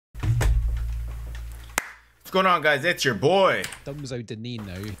What's going on, guys? It's your boy Dumbzo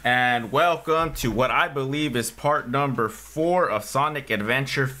Denino, and welcome to what I believe is part number 4 of Sonic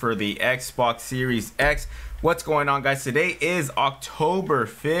Adventure for the Xbox Series X. What's going on, guys? Today is October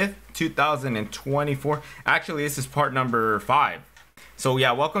 5th 2024. Actually, this is part number 5. So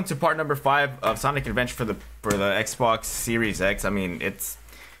yeah, welcome to part number 5 of Sonic Adventure for the Xbox Series X. I mean, it's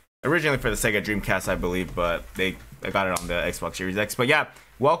originally for the Sega Dreamcast, I believe, but I got it on the Xbox Series X. But yeah,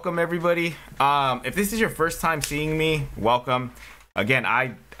 welcome everybody. If this is your first time seeing me, welcome. Again,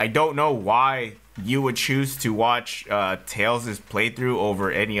 I don't know why you would choose to watch Tails' playthrough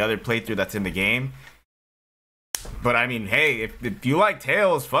over any other playthrough that's in the game. But I mean, hey, if you like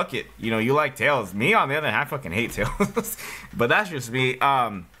Tails, fuck it. You know, you like Tails. Me, on the other hand, I fucking hate Tails. But that's just me.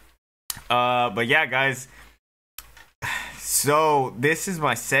 But yeah, guys. So this is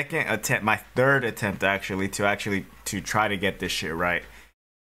my third attempt actually to try to get this shit right.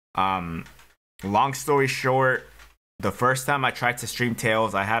 Long story short, the first time I tried to stream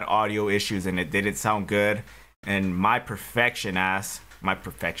Tails, I had audio issues and it didn't sound good. And my perfectionist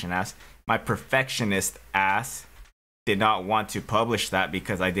ass did not want to publish that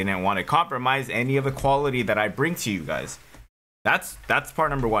because I didn't want to compromise any of the quality that I bring to you guys. That's part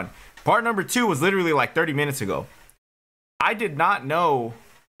number 1. Part number 2 was literally like 30 minutes ago. I did not know.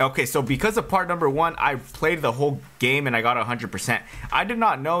 Okay, so because of part number 1, I played the whole game and I got 100%. I did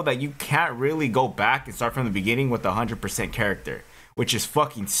not know that you can't really go back and start from the beginning with a 100% character, which is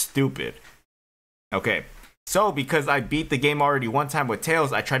fucking stupid. Okay, so because I beat the game already one time with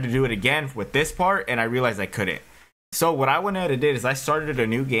Tails, I tried to do it again with this part and I realized I couldn't. So what I went ahead and did is I started a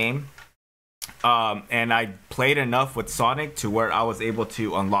new game, and I played enough with Sonic to where I was able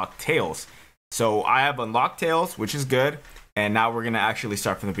to unlock Tails. So I have unlocked Tails, which is good. And now we're going to actually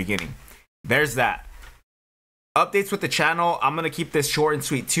start from the beginning. There's that. Updates with the channel. I'm going to keep this short and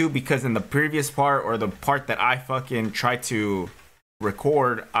sweet too, because in the previous part, or the part that I fucking tried to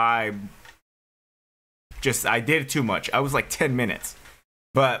record, I did too much. I was like 10 minutes.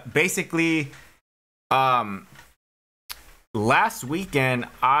 But basically, last weekend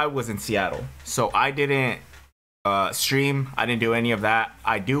I was in Seattle. So I didn't stream. I didn't do any of that.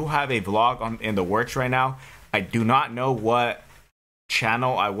 I do have a vlog in the works right now. I do not know what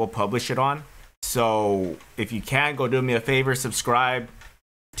channel I will publish it on. So if you can, go do me a favor, subscribe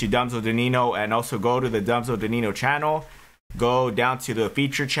to Dumbzo Denino, and also go to the Dumbzo Denino channel. Go down to the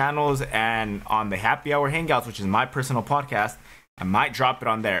featured channels, and on the Happy Hour Hangouts, which is my personal podcast, I might drop it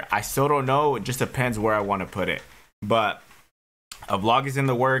on there. I still don't know. It just depends where I want to put it. But a vlog is in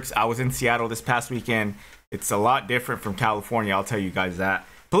the works. I was in Seattle this past weekend. It's a lot different from California, I'll tell you guys that.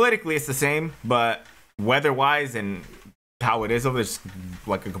 Politically, it's the same, but weather-wise and how it is over there's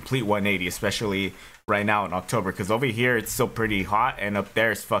like a complete 180, especially right now in October, because over here it's still pretty hot, and up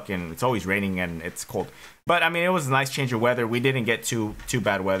there it's always raining and it's cold. But I mean, it was a nice change of weather. We didn't get too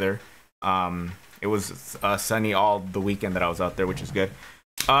bad weather. It was sunny all the weekend that I was out there, which is good.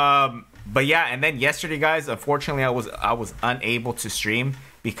 But yeah, and then yesterday, guys, unfortunately I was unable to stream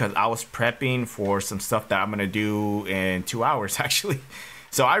because I was prepping for some stuff that I'm gonna do in 2 hours actually.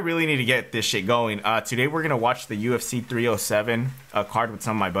 So I really need to get this shit going. Today we're going to watch the UFC 307 card with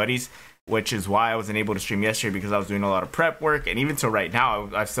some of my buddies, which is why I wasn't able to stream yesterday, because I was doing a lot of prep work. And even till right now,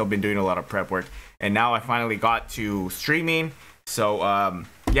 I've still been doing a lot of prep work. And now I finally got to streaming. So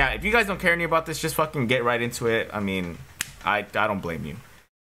yeah, if you guys don't care any about this, just fucking get right into it. I mean, I don't blame you.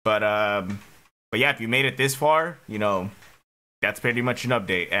 But yeah, if you made it this far, you know, that's pretty much an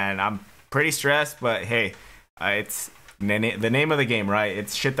update. And I'm pretty stressed, but hey, it's the name of the game, right?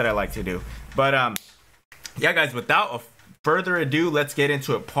 It's shit that I like to do. But yeah, guys, without further ado, let's get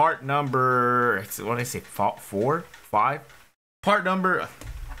into it. Part number, what did I say, 4 5 part number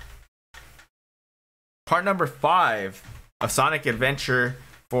 5 of Sonic Adventure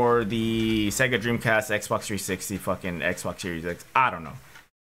for the Sega Dreamcast, Xbox 360, fucking Xbox Series X. I don't know.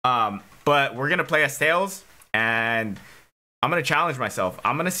 But we're gonna play as Tails, and I'm going to challenge myself.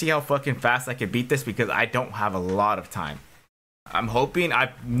 I'm going to see how fucking fast I can beat this, because I don't have a lot of time. I'm hoping.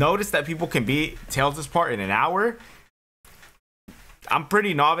 I've noticed that people can beat Tails' part in an hour. I'm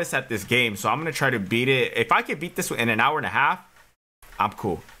pretty novice at this game, so I'm going to try to beat it. If I can beat this in an hour and a half, I'm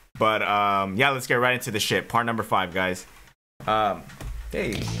cool. But yeah, let's get right into the shit. Part number 5, guys.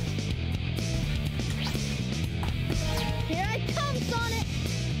 Hey.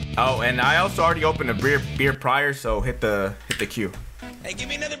 Oh, and I also already opened a beer prior, so hit the queue. Hey, give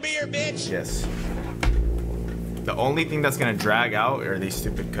me another beer, bitch. Yes. The only thing that's gonna drag out are these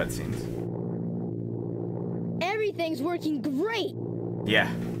stupid cutscenes. Everything's working great. Yeah.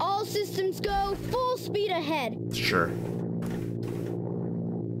 All systems go, full speed ahead. Sure.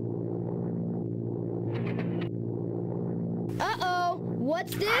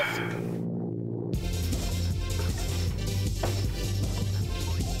 What's this?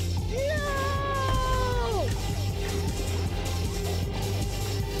 No!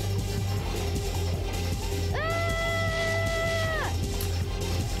 Ah!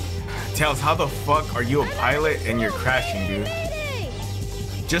 Tails, how the fuck are you a pilot and you're crashing, dude?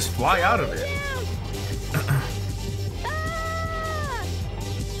 Just fly out of it.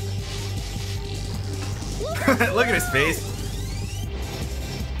 Look at his face.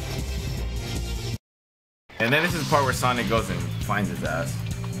 And then this is the part where Sonic goes and finds his ass.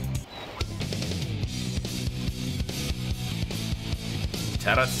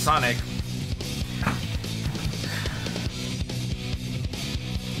 Shout out to Sonic.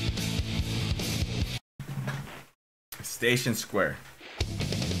 Station Square.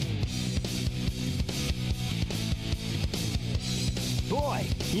 Boy,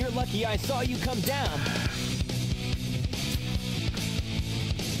 you're lucky I saw you come down.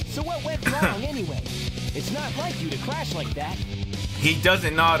 So what went wrong anyway? It's not like you to crash like that. He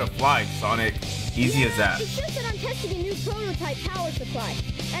doesn't know how to fly, Sonic. Easy as that. It's just that I'm testing a new prototype power supply,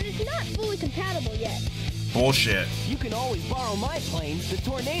 and it's not fully compatible yet. Bullshit. You can always borrow my plane, the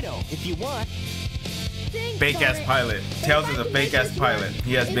Tornado, if you want. Thanks, Fake ass Sonic. pilot. Tails is a fake ass pilot.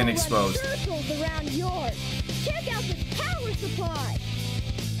 He has been exposed. Circles around yours. Check out this power supply.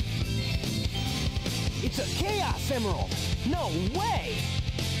 It's a Chaos Emerald. No way.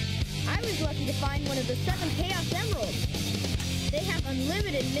 I was lucky to find one of the 7 Chaos Emeralds. They have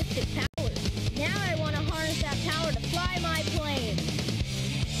unlimited mystic powers. Now I want to harness that power to fly my plane.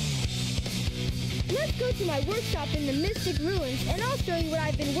 Let's go to my workshop in the Mystic Ruins, and I'll show you what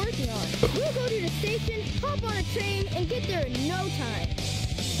I've been working on. We'll go to the station, hop on a train, and get there in no time.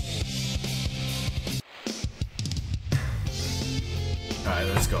 Alright,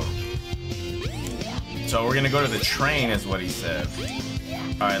 let's go. So we're gonna go to the train is what he said.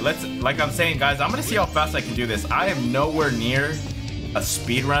 Alright, like I'm saying, guys, I'm gonna see how fast I can do this. I am nowhere near a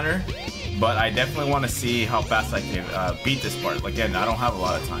speedrunner, but I definitely want to see how fast I can beat this part. Again, I don't have a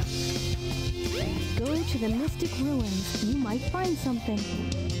lot of time. Go to the Mystic Ruins. You might find something.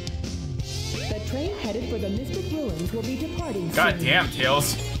 The train headed for the Mystic Ruins will be departing God soon. damn,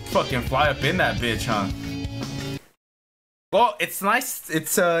 Tails. Fucking fly up in that bitch, huh? Well, it's nice.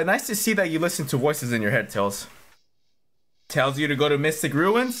 It's nice to see that you listen to voices in your head, Tails. Tells you to go to Mystic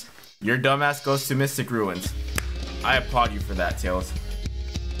Ruins, your dumbass goes to Mystic Ruins. I applaud you for that, Tails.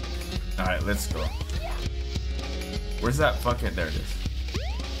 Alright, let's go. Where's that fucking... There it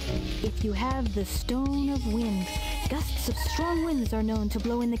is. If you have the Stone of Wind, gusts of strong winds are known to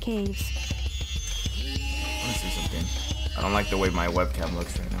blow in the caves. I want to see something. I don't like the way my webcam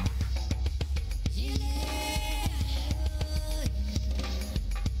looks right now.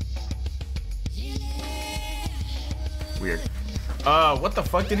 Weird. What the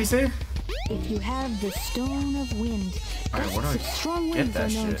fuck did he say? If you have the Stone of Wind, Alright, where do I gusts of strong get winds that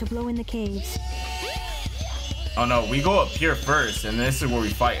are known shit? to blow in the caves. Oh no, we go up here first, and this is where we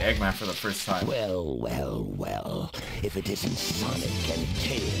fight Eggman for the first time. Well, well, well. If it isn't Sonic and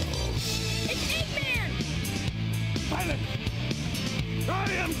Tails. It's Eggman! Silence!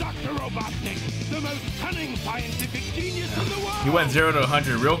 I am Dr. Robotnik, the most cunning scientific genius in the world! He went 0 to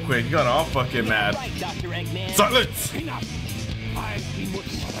 100 real quick. He got all fucking mad. Right, Dr. Eggman. Silence! Enough! I've been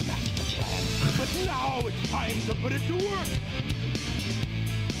working on a master plan, but now it's time to put it to work!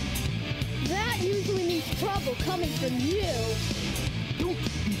 That usually means trouble coming from you. Don't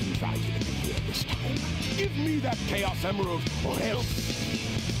even try to interfere this time. Give me that Chaos Emerald, or else...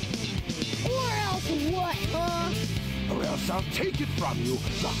 Or else what, huh? Or else I'll take it from you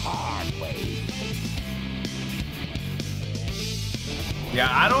the hard way. Yeah,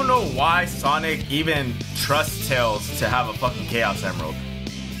 I don't know why Sonic even trusts Tails to have a fucking Chaos Emerald.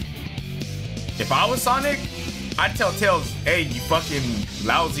 If I was Sonic, I'd tell Tails, hey, you fucking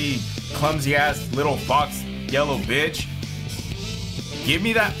lousy, clumsy ass little fox yellow bitch. Give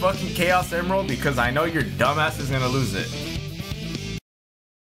me that fucking Chaos Emerald because I know your dumbass is gonna lose it.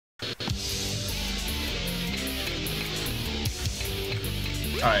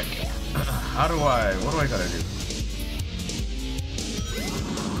 Alright. What do I gotta do?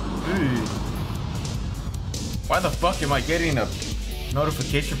 Hey. Why the fuck am I getting a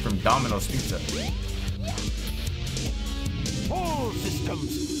notification from Domino's Pizza? All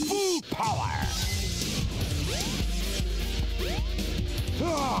systems, full power!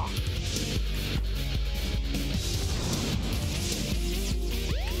 Ah!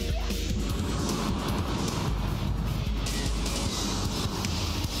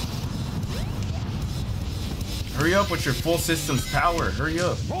 Hurry up with your full system's power. Hurry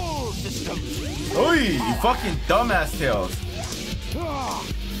up. All systems! Oi, you fucking dumbass Tails. Ah,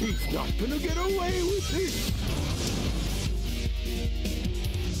 he's not gonna get away with this.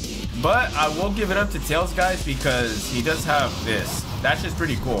 But I will give it up to Tails, guys, because he does have this. That's just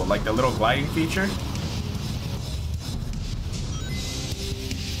pretty cool, like the little gliding feature.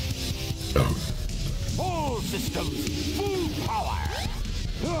 All systems, full power.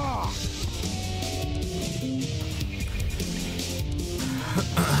 Ah.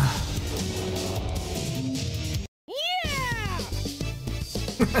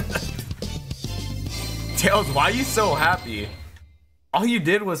 Tails, why are you so happy? All you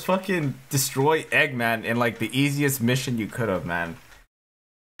did was fucking destroy Eggman in like the easiest mission you could have, man.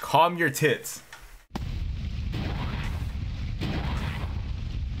 Calm your tits.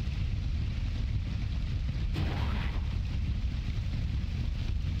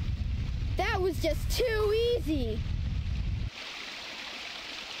 That was just too easy.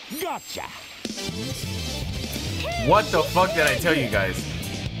 Gotcha. What the fuck did I tell you guys?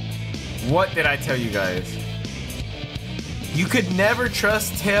 What did I tell you guys? You could never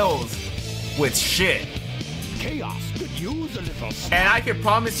trust Tails with shit. Chaos could use a little. And I can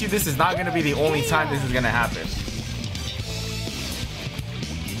promise you this is not gonna be the only time this is gonna happen.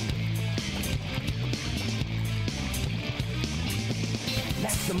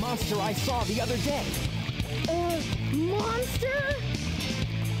 That's the monster I saw the other day. Monster?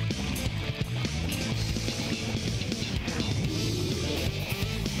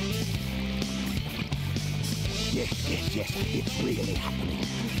 Yes, it's really happening.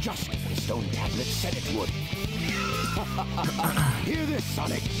 Just as the stone tablet said it would. Hear this,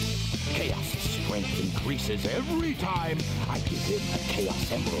 Sonic. Chaos' strength increases every time I give him a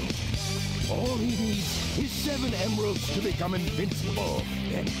Chaos Emerald. All he needs is 7 emeralds to become invincible.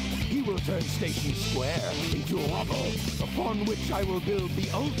 Then he will turn Station Square into rubble, upon which I will build the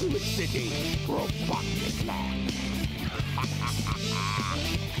ultimate city, Robotic Land.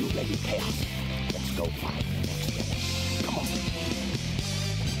 You ready, Chaos? Let's go find the next enemy. Come on.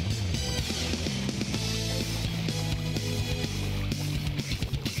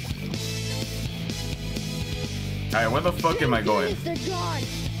 Alright, where the fuck am I going? They're gone.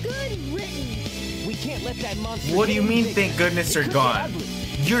 Good riddance. We can't let that monster. What do you mean, thank goodness they're gone?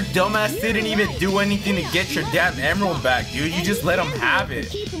 Your dumbass didn't even do anything to get your damn emerald back, dude. You just let him have it.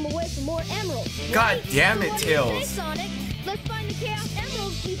 Keep him away from more emeralds. God damn it, So what do you say, Tails. Sonic? Let's find the Chaos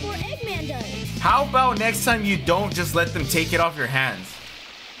Emeralds before Eggman does. How about next time you don't just let them take it off your hands?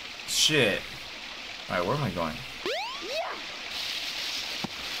 Shit. Alright, where am I going?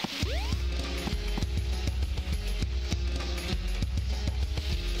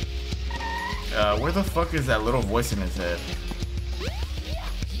 Where the fuck is that little voice in his head?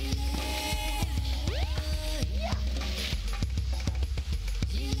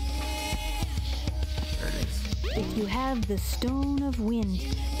 There it is. If you have the Stone of Wind,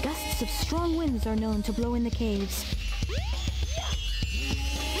 gusts of strong winds are known to blow in the caves.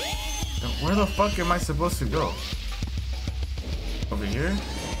 Now, where the fuck am I supposed to go? Over here?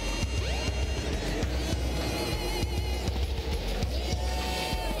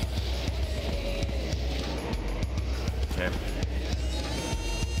 Okay.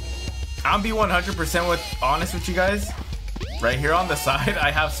 I'll be 100% honest with you guys. Right here on the side,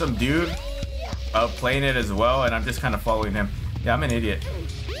 I have some dude playing it as well, and I'm just kind of following him. Yeah, I'm an idiot.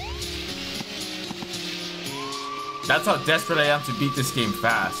 That's how desperate I am to beat this game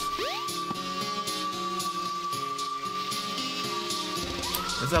fast.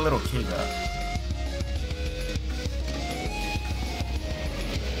 Where's that little kid at?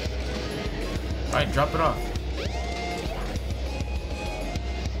 Alright, drop it off.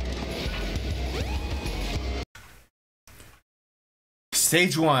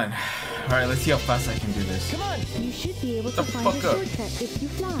 Stage 1. Alright, let's see how fast I can do this. Come on. You should be able to The find a fuck up. shortcut if you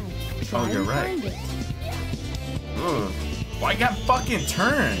fly. Try Oh, you're and right. find it. Ugh. Why can't fucking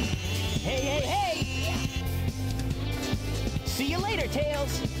turn? Hey, hey, hey! See you later,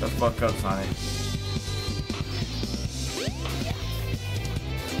 Tails. The fuck up, Sonic.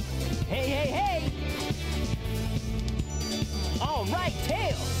 Hey, hey, hey! All right,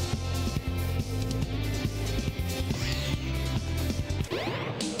 Tails.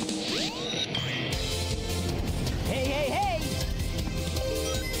 Hey, hey, hey!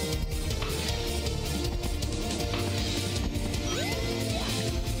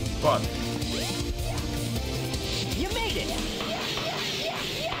 Fuck. You made it!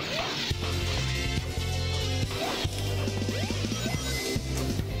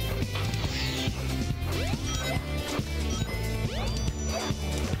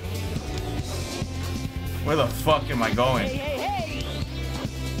 Where the fuck am I going? Hey, hey, hey!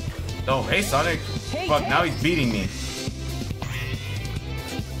 Oh, hey, Sonic. Hey, Fuck, now Tails. he's beating me.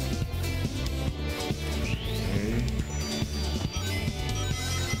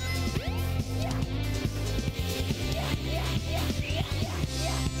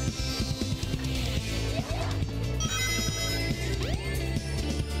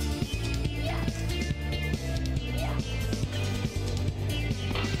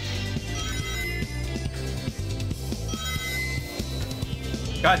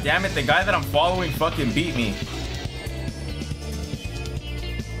 God damn it, the guy that I'm following fucking beat me.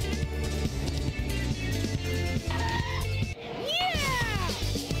 Yeah!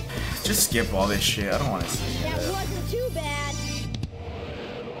 Just skip all this shit. I don't want to see That it. wasn't too bad.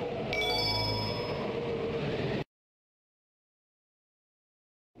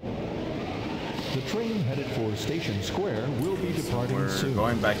 The train headed for Station Square will be departing We're soon.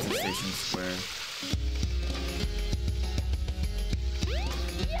 going back to Station Square.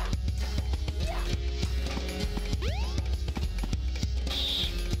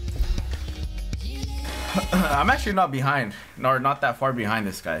 I'm actually not behind, nor not that far behind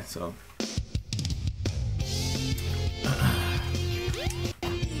this guy, so.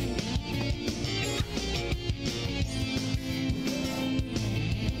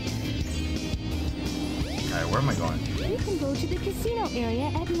 Alright, where am I going? You can go to the casino area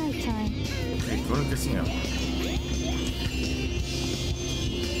at nighttime. Okay, go to the casino.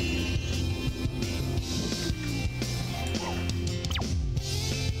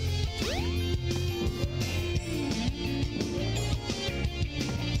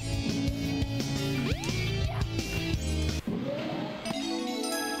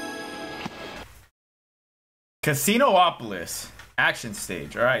 Casinoopolis action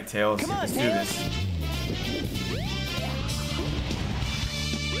stage. All right, Tails, Come on, let's do Tails. this.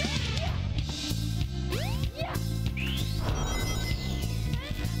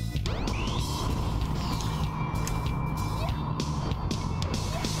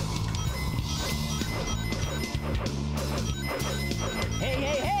 Hey,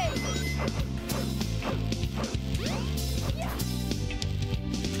 hey, hey!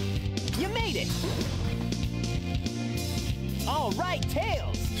 You made it! All right,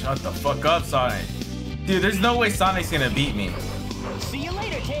 Tails! Shut the fuck up, Sonic. Dude, there's no way Sonic's gonna beat me. See you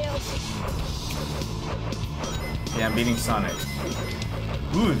later, Tails! Yeah, I'm beating Sonic.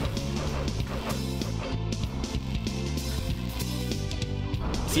 Good.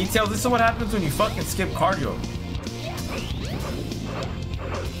 See, Tails, this is what happens when you fucking skip cardio.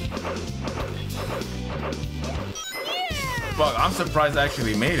 Fuck, I'm surprised I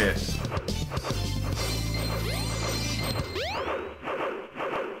actually made it.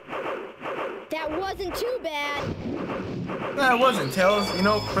 That wasn't too bad. Nah, it wasn't, Tails. You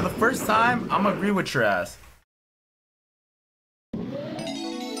know, for the first time, I'm gonna agree with your ass.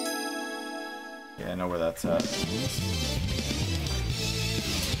 Yeah, I know where that's at.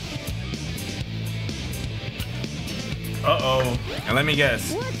 Uh-oh. And let me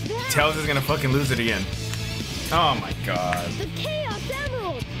guess. What's that? Tails is gonna fucking lose it again. Oh my god. The Chaos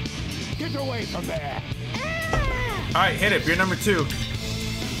Emerald. Get away from there! Ah! Alright, hit it. Beer number 2.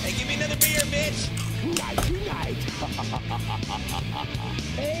 Hey, give me another beer, bitch. Night, night!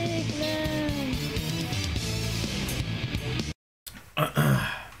 Eggman.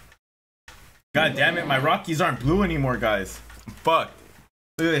 God damn it, my Rockies aren't blue anymore, guys. I'm fucked.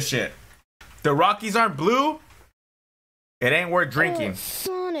 Look at this shit. The Rockies aren't blue? It ain't worth drinking. Oh,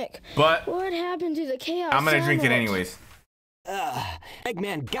 Sonic. But What happened to the Chaos I'm gonna drink it Emerald? anyways.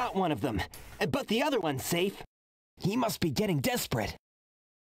 Eggman got one of them, but the other one's safe. He must be getting desperate.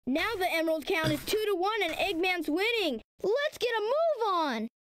 Now the emerald count is 2-1 and Eggman's winning. Let's get a move on.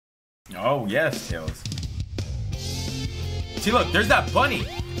 Oh, yes, Tails. See, look, there's that bunny.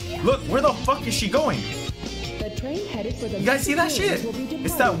 Look, where the fuck is she going? The train headed for the You guys see that shit? will be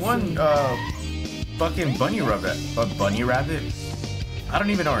It's that departing one, soon. fucking bunny rabbit. A bunny rabbit? I don't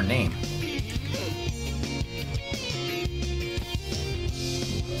even know her name.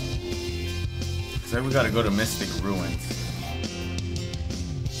 So we gotta go to Mystic Ruins.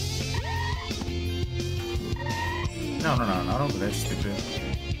 No, not over there, stupid.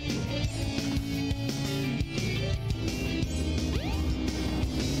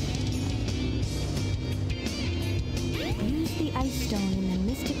 Use the ice stone in the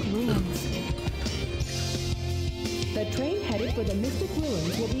Mystic Ruins. The train headed for the Mystic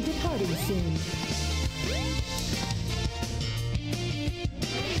Ruins will be departing soon.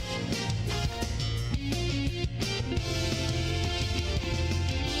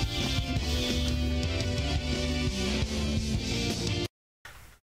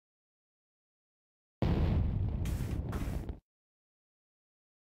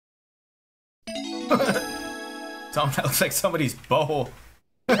 Something that looks like somebody's bowl.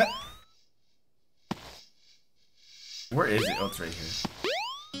 Where is it? Oh, it's right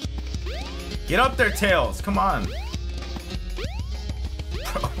here. Get up there, Tails. Come on.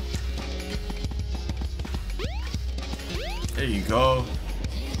 Bro. There you go.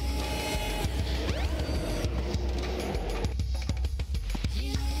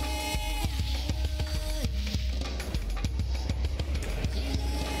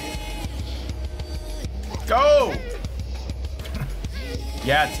 go!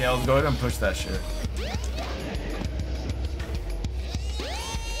 Yeah, Tails, go ahead and push that shit.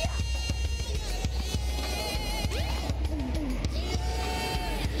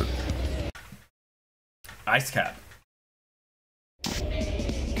 Ice cap.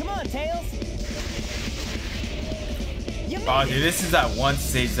 Come on, Tails. Oh, dude, this is that one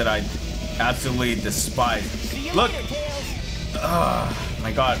stage that I absolutely despise. Look. Oh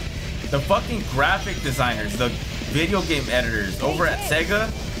my god. The fucking graphic designers, the video game editors over at Sega,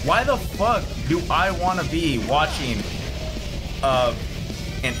 why the fuck do I want to be watching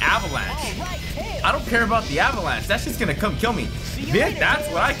an avalanche? I don't care about the avalanche. That's just gonna come kill me. That's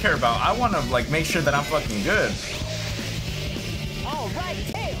what I care about. I want to like make sure that I'm fucking good. All right,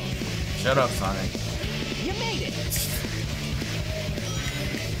 Tails. Shut up, Sonic. You made it.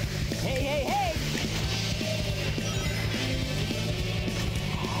 Hey, hey, hey.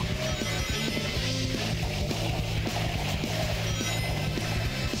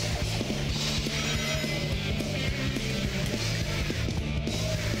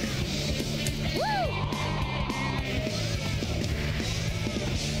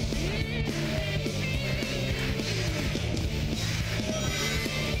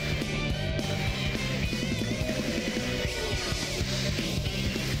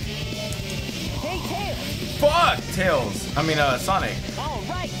 Fuck, Tails. I mean, Sonic. All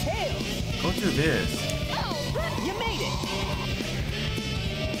right, Tails. Go do this. You made it.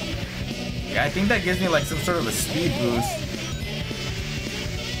 Yeah, I think that gives me like some sort of a speed boost.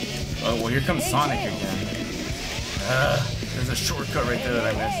 Oh, well, here comes Sonic again. There's a shortcut right there that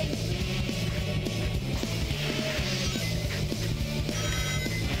I missed.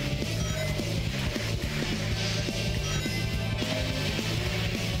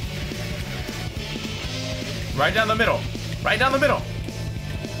 Right down the middle. Right down the middle.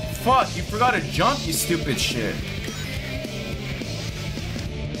 Fuck, you forgot to jump, you stupid shit.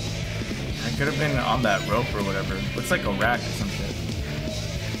 I could have been on that rope or whatever. Looks like a rack or some shit.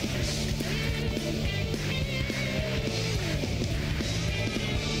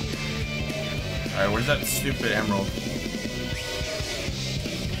 Alright, where's that stupid emerald?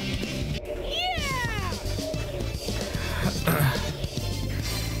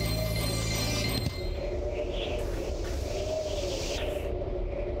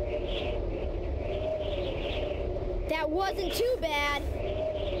 That wasn't too bad.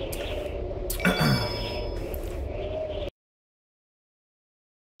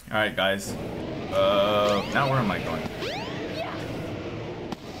 Alright, guys. Now where am I going?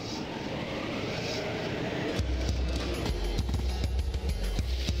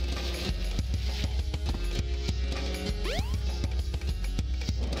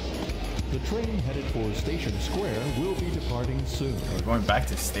 The train headed for Station Square will be departing soon. We're going back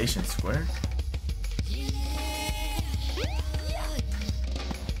to Station Square?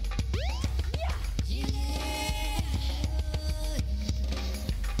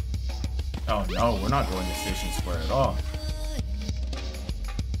 Oh no, we're not going to Station Square at all.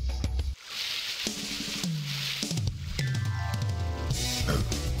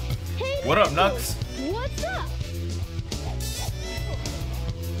 Hey, what up, Nux? What's up?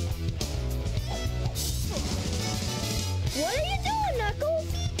 What are you doing, Knuckles?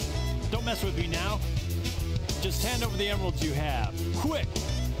 Don't mess with me now. Just hand over the emeralds you have. Quick!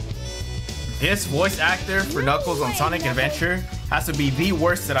 This voice actor for Knuckles on Sonic Adventure has to be the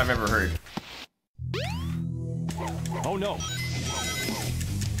worst that I've ever heard. Oh no.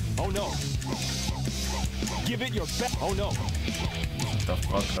 Oh no. Give it your best. Oh no. What the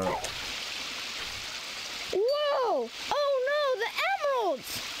fuck up? Whoa! Oh no, the emeralds!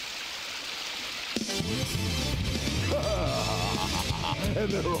 And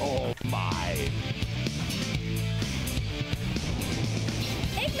they're all mine.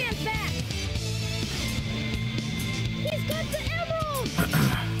 Eggman's back! He's got the emeralds!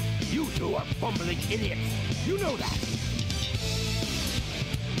 You two are fumbling idiots. You know that.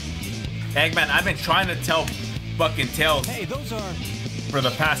 Eggman, I've been trying to tell fucking Tails Hey, those are for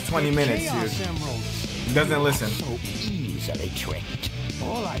the past 20 minutes, Chaos dude. Emeralds. He doesn't listen. So easily tricked.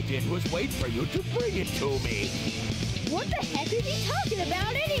 All I did was wait for you to bring it to me. What the heck is he talking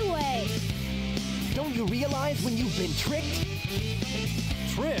about anyway? Don't you realize when you've been tricked?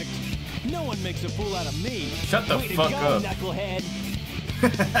 Tricked? No one makes a fool out of me. Shut the Way to fuck go, up. knucklehead.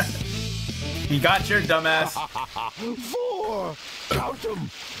 He got your dumbass. 4! Count them!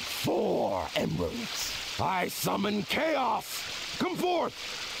 4 emeralds. I summon chaos. Come forth.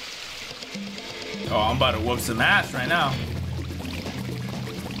 Oh, I'm about to whoop some ass right now.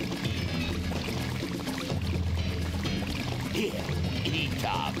 Here, eat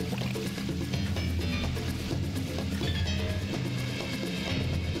up.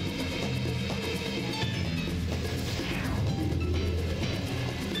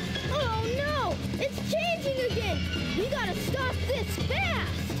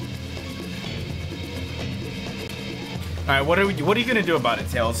 Alright, what are you gonna do about it,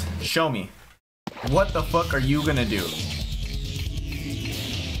 Tails? Show me. What the fuck are you gonna do?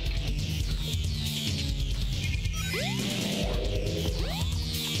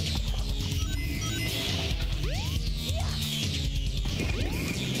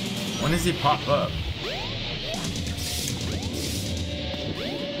 When does he pop up?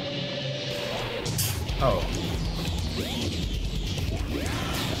 Oh.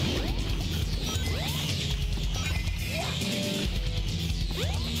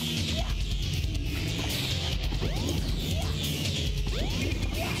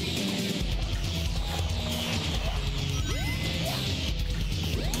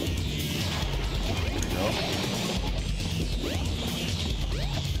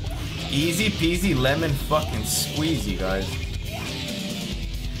 Easy peasy lemon fucking squeezy, guys.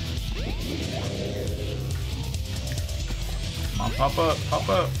 Come on, pop up, pop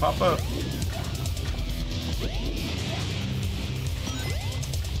up, pop up.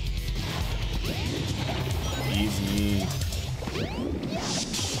 Easy.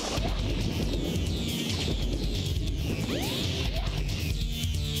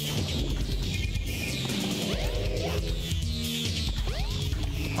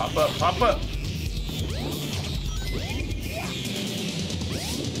 Pop up, pop up.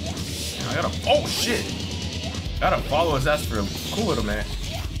 I gotta, oh shit. Gotta follow his ass for a cool little minute.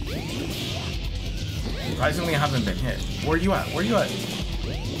 Surprisingly, I haven't been hit. Where you at? Where you at?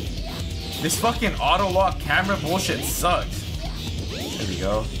 This fucking auto lock camera bullshit sucks. There we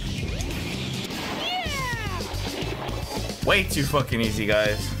go. Way too fucking easy,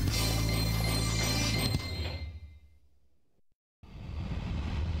 guys.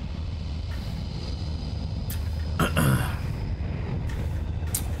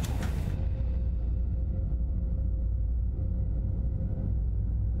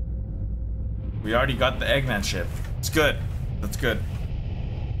 We already got the Eggman ship. It's good. That's good.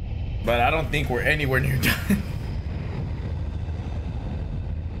 But I don't think we're anywhere near done.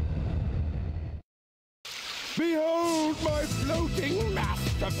 Behold my floating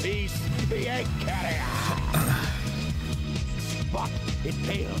masterpiece, the Egg Carrier! But it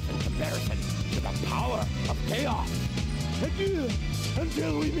pales in comparison to the power of chaos. Adieu,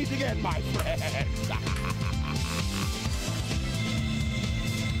 until we meet again, my friends.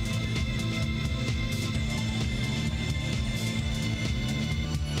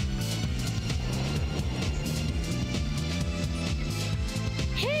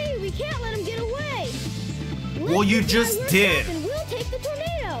 We can't let him get away. Well, you just did. And we'll take the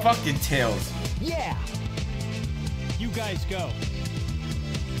tornado. Fucking Tails. Yeah. You guys go.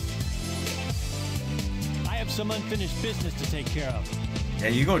 I have some unfinished business to take care of. Yeah,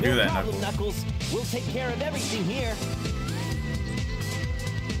 you go do that, problem, Knuckles. We'll take care of everything here.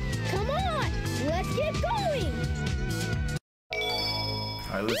 Come on, let's get going.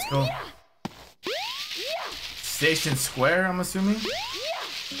 All right, let's go. Station Square, I'm assuming.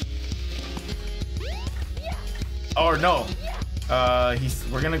 Or no,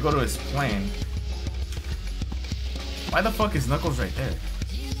 we're gonna go to his plane. Why the fuck is Knuckles right there?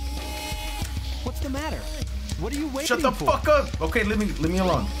 What's the matter? What are you waiting for? Shut the fuck up! Okay, leave me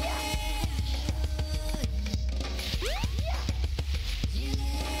alone.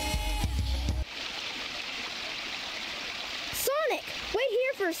 Sonic, wait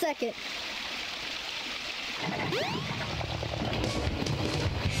here for a second.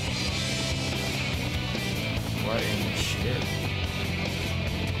 What in the shit?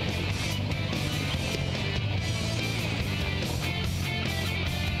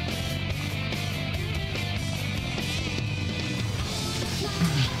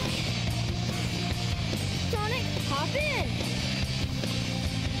 Sonic, hop in.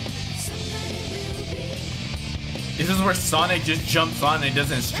 This is where Sonic just jumps on and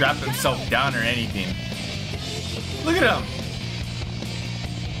doesn't strap himself down or anything. Look at him.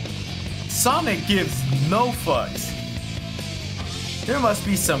 Sonic gives no fucks. There must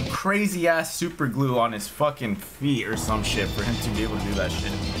be some crazy ass super glue on his fucking feet or some shit for him to be able to do that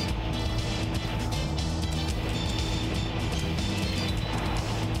shit.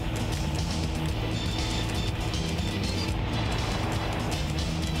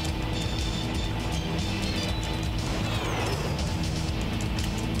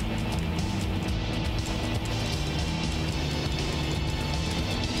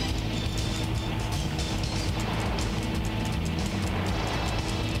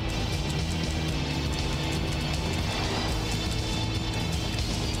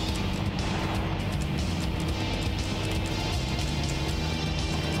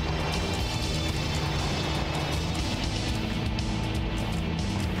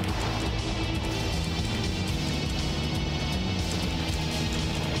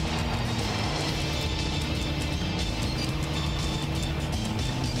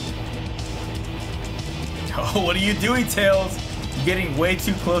 Oh, what are you doing, Tails? You're getting way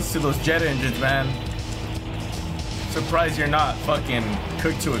too close to those jet engines, man. Surprised you're not fucking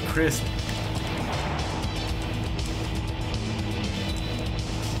cooked to a crisp.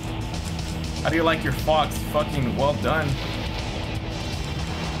 How do you like your fox? Fucking well done.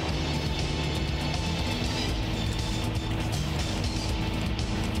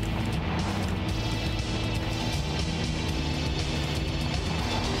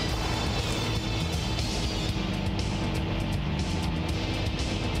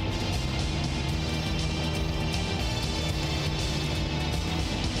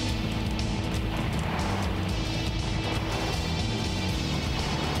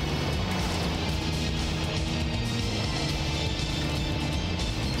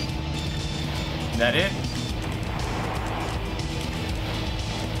 That it?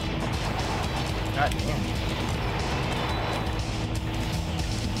 God damn.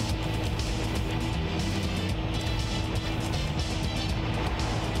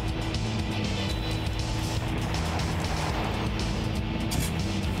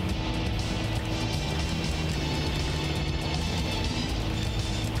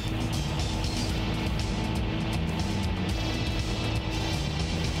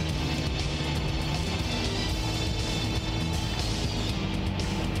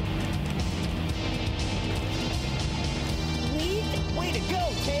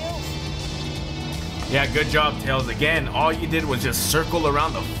 Yeah, good job, Tails. Again, all you did was just circle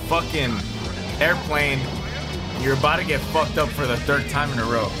around the fucking airplane. You're about to get fucked up for the third time in a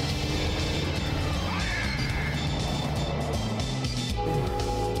row.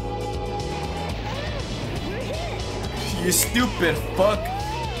 You stupid fuck.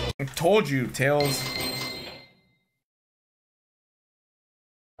 I told you, Tails.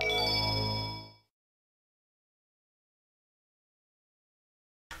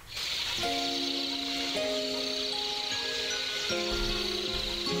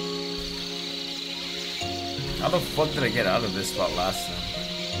 How the fuck did I get out of this spot last time?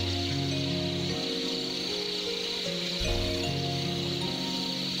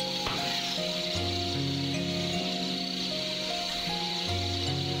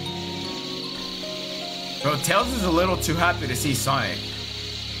 Bro, Tails is a little too happy to see Sonic.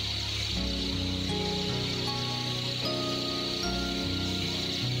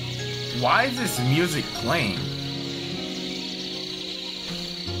 Why is this music playing?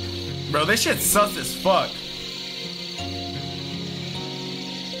 Bro, this shit's sus as fuck.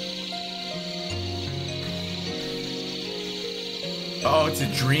 Oh, it's a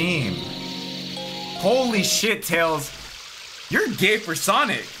dream. Holy shit, Tails. You're gay for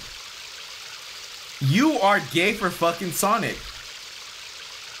Sonic. You are gay for fucking Sonic.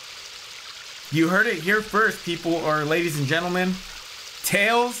 You heard it here first, people, or ladies and gentlemen.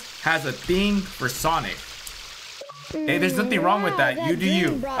 Tails has a thing for Sonic. Hey, there's nothing wrong with that. You do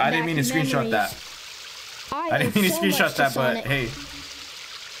you. I didn't mean to screenshot that. I didn't mean to screenshot that, but hey.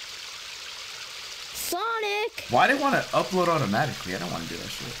 Sonic! Why do I want to upload automatically? I don't want to do that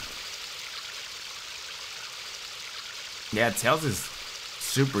shit. Yeah, Tails is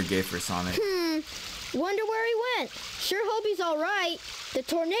super gay for Sonic. Wonder where he went. Sure hope he's alright. The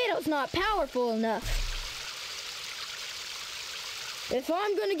tornado's not powerful enough. If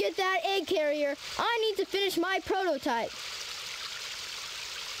I'm gonna get that egg carrier, I need to finish my prototype.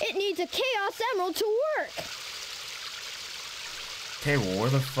 It needs a Chaos Emerald to work. Okay, well, where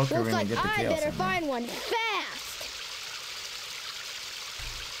the fuck are we gonna get the Chaos Emerald? I better find one fast.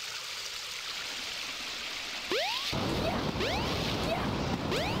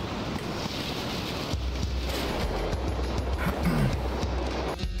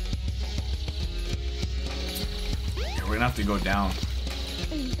 We're gonna have to go down.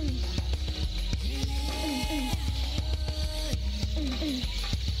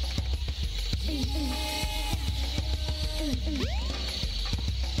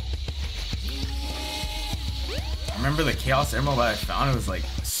 Remember the Chaos Emerald that I found? It was like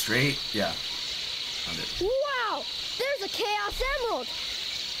straight. Yeah. Found it. Wow! There's a Chaos Emerald!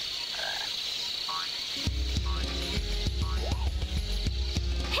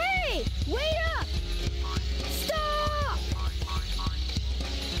 Hey! Wait up! Stop!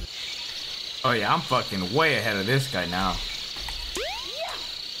 Oh yeah, I'm fucking way ahead of this guy now.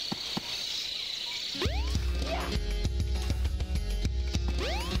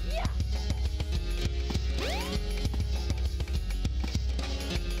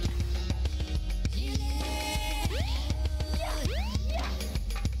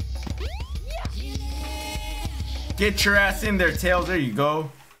 Get your ass in there, Tails. There you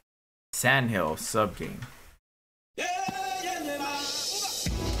go. Sandhill sub game.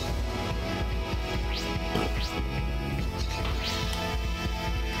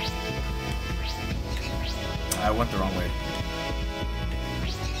 I went the wrong way.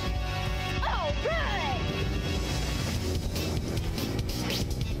 All right.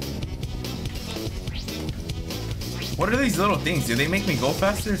 What are these little things? Do they make me go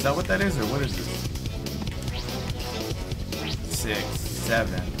faster? Is that what that is, or what is this? 6,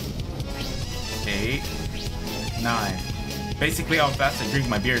 7, 8, 9. Basically, how fast I drink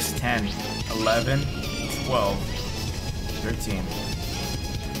my beer is 10, 11, 12, 13.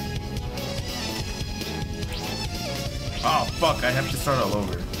 Oh, fuck. I have to start all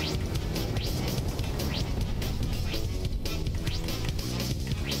over.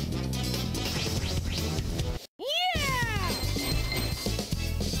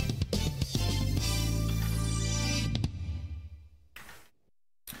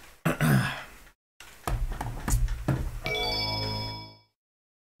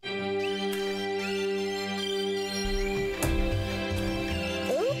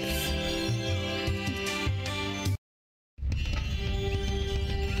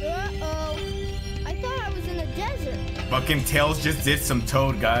 Fucking Tails just did some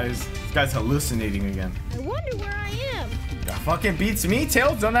Toad, guys. This guy's hallucinating again. I wonder where I am. That fucking beats me,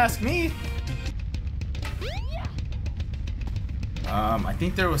 Tails. Don't ask me. I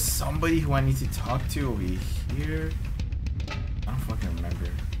think there was somebody who I need to talk to over here. I don't fucking remember.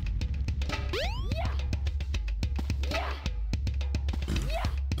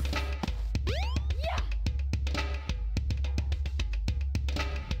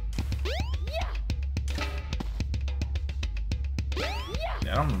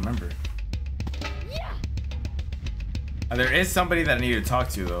 I don't remember. There is somebody that I need to talk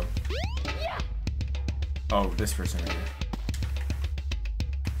to, though. Oh, this person right here.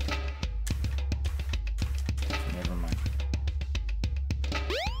 Never mind.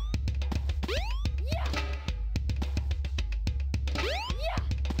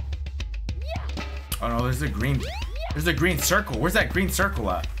 Oh no, there's a green circle. Where's that green circle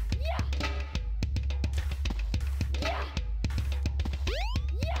at?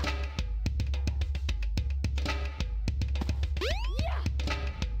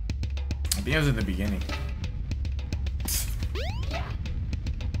 I think it was at the beginning.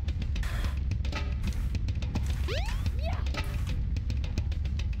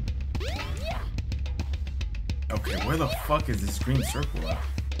 Okay, where the fuck is this green circle at?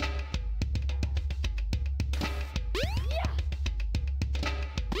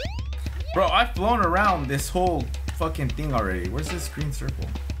 Bro, I've flown around this whole fucking thing already. Where's this green circle?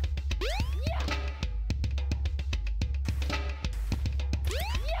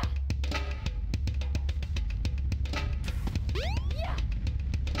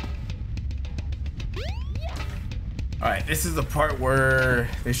 Alright, this is the part where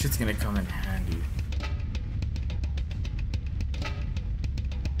this shit's gonna come in handy.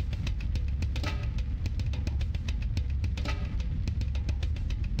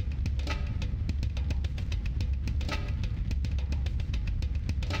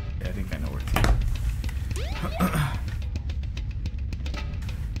 Yeah, I think I know where it's at.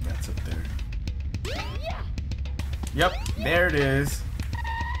 That's up there. Yep, there it is.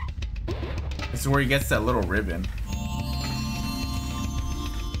 This is where he gets that little ribbon.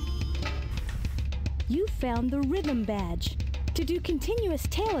 You found the rhythm badge. To do continuous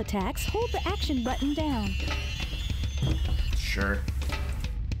tail attacks, hold the action button down. Sure.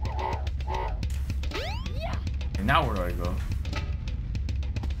 And now where do I go?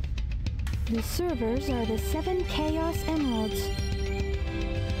 The servers are the 7 Chaos Emeralds.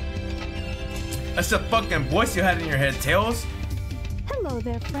 That's the fucking voice you had in your head, Tails. Hello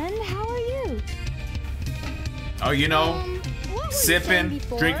there, friend. How are you? Oh, you know, sipping,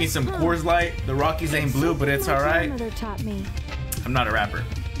 drinking some Coors Light. The Rockies ain't blue, but it's alright. Taught me. I'm not a rapper.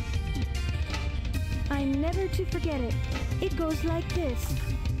 I'm never to forget it. It goes like this.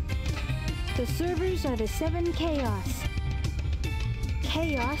 The servers are the 7 Chaos.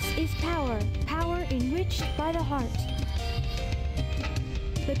 Chaos is power. Power enriched by the heart.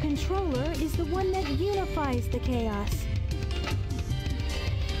 The controller is the one that unifies the chaos.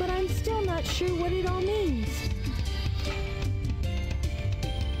 But I'm still not sure what it all means.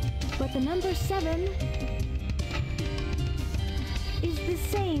 But the number 7 is the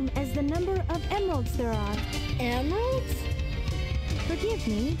same as the number of emeralds there are. Emeralds? Forgive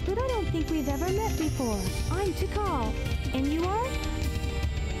me, but I don't think we've ever met before. I'm Tikal. And you are?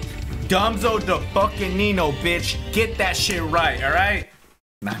 Dumbzo the fucking Nino, bitch. Get that shit right, alright?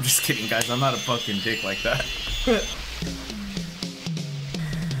 Nah, I'm just kidding, guys. I'm not a fucking dick like that.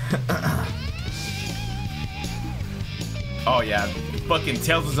 Oh, yeah. Fucking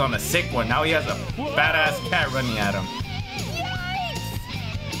Tails was on a sick one. Now he has a badass cat running at him.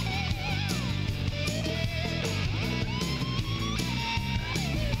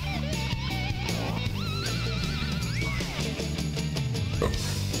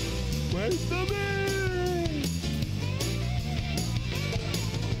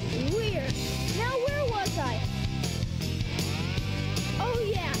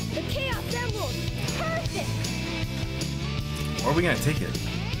 Where are we gonna take it?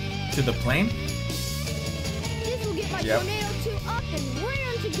 To the plane? This will get my Tornado 2 up and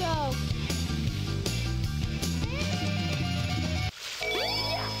raring to go.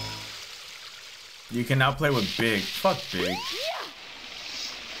 You can now play with Big. Fuck Big.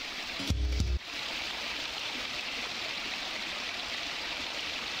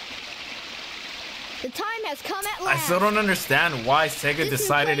 The time has come at last. I still don't understand why Sega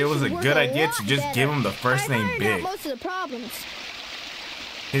decided it was a good idea to just give him the first name Big. Most of the problems.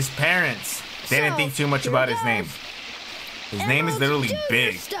 His parents didn't think too much about his name. His name is literally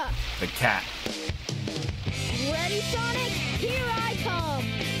Big, the cat. Ready, Sonic? Here I come.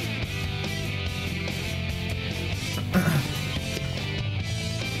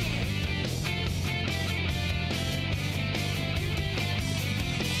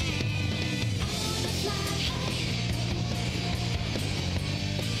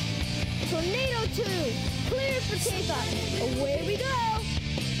 Tornado 2, cleared for takeoff. Away we go.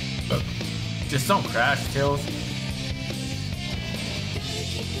 Just don't crash, Tails.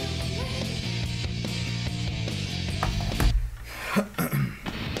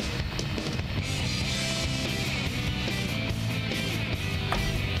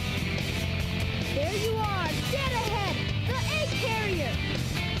 There you are, dead ahead, the egg carrier.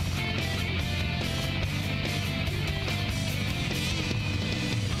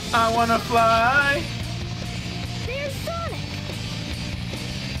 I wanna fly. There's Sonic.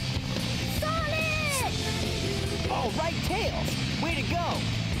 Sonic! All right, Tails. Way to go.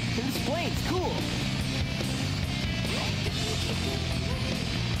 This plane's cool.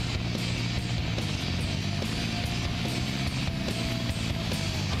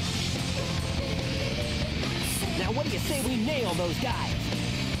 Now, what do you say we nail those guys?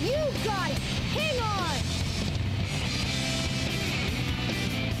 You got it. Hang on.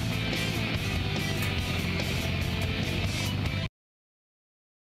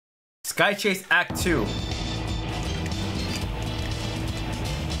 Sky Chase Act 2.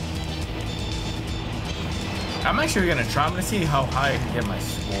 I'm actually gonna try. I'm gonna see how high I can get my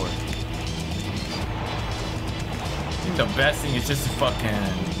score. I think the best thing is just to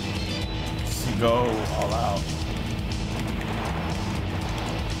fucking just go all out.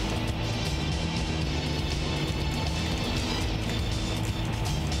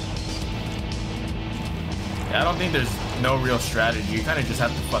 Yeah, I don't think there's no real strategy. You kind of just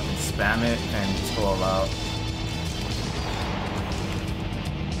have to fucking spam it and just go all out.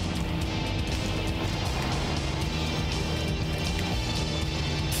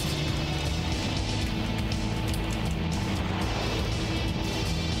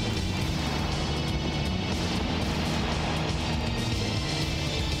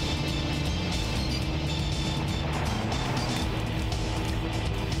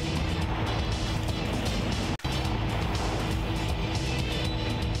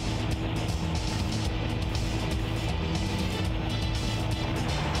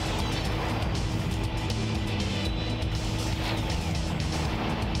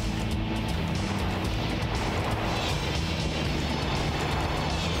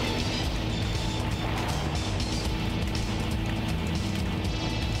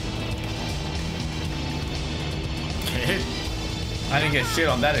 I didn't get shit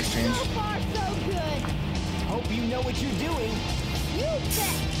on that exchange. So far, so good. Hope you know what you're doing. You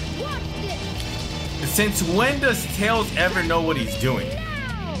bet. Watch this. Since when does Tails ever know what he's doing?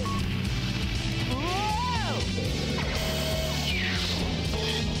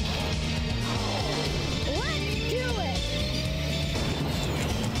 Let's do it.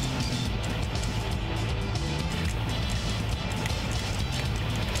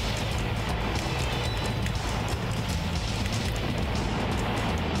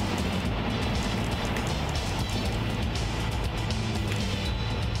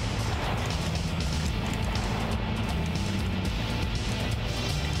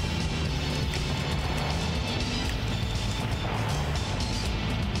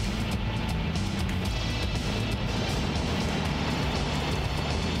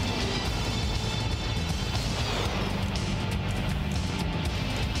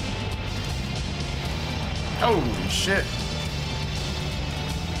 Holy shit.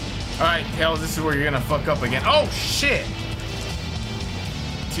 Alright, Tails, this is where you're gonna fuck up again. Oh shit!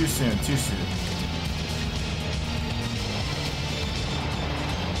 Too soon, too soon.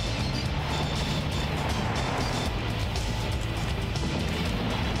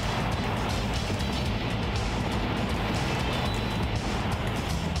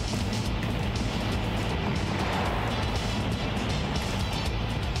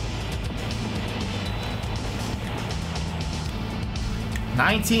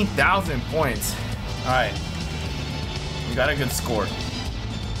 $19,000 points. All right. You got a good score.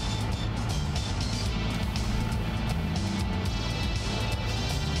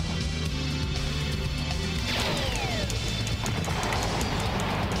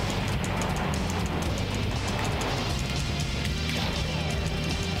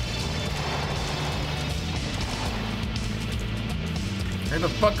 Hurry the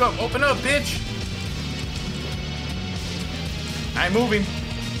fuck up. Open up, bitch. I ain't moving.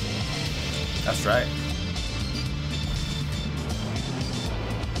 That's right.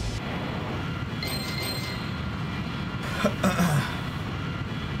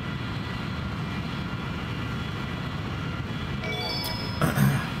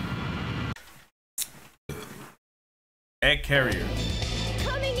 Egg carrier.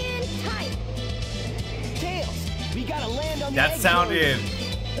 Coming in tight. Tails, we gotta land on That the egg sounded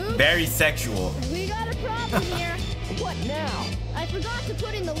Oops. very sexual. We got a problem here. What now? I forgot to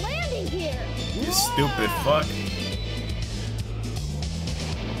put in the landing gear. You stupid fuck.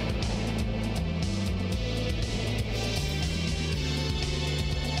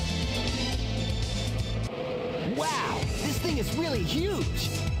 Wow, this thing is really huge.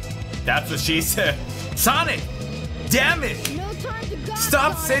 That's what she said. Sonic! Damn it! No time to go.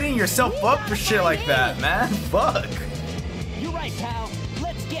 Stop setting yourself up for shit like that, man. Fuck. You're right, pal.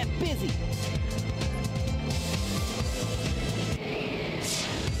 Let's get busy.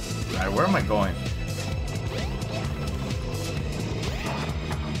 Alright, where am I going?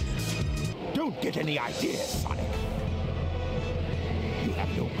 Don't get any ideas, Sonic. You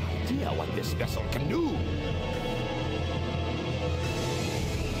have no idea what this vessel can do.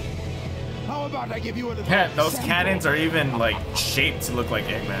 How about I give you a little Yeah, those sample? cannons are even like shaped to look like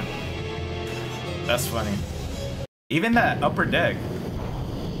Eggman. That's funny. Even that upper deck.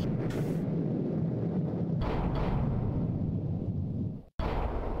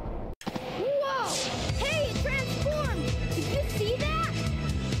 Whoa! Hey, it transformed. Did you see that?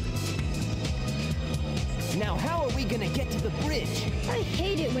 Now how are we gonna get to the bridge? I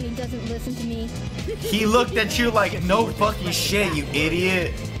hate it when he doesn't listen to me. He looked at you like, no fucking shit, you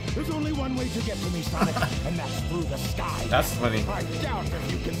idiot. There's only one way to get to me, Sonic, and that's through the sky. That's funny. I doubt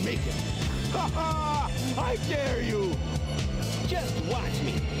if you can make it. Ha ha! I dare you! Just watch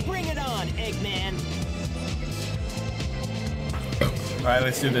me. Bring it on, Eggman. Alright,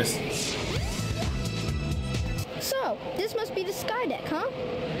 let's do this. So, this must be the sky deck, huh?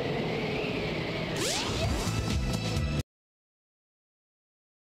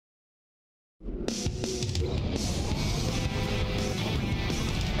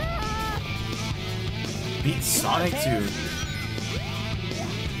 Beat Sonic 2.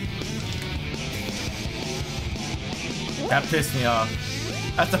 That pissed me off.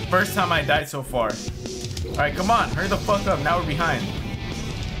 That's the first time I died so far. Alright, come on. Hurry the fuck up. Now we're behind.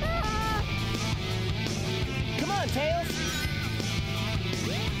 Come on, Tails.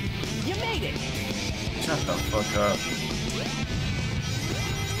 You made it. Shut the fuck up.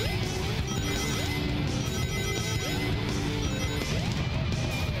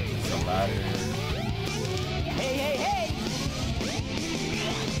 It's a ladder. Hey, hey, hey.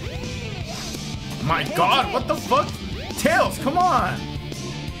 My god, what the fuck? Tails, come on!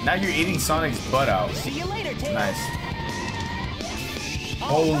 Now you're eating Sonic's butt out. See you later, Tails. Nice.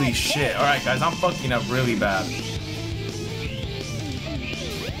 Holy shit. Alright, guys, I'm fucking up really bad.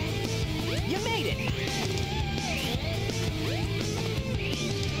 You made it.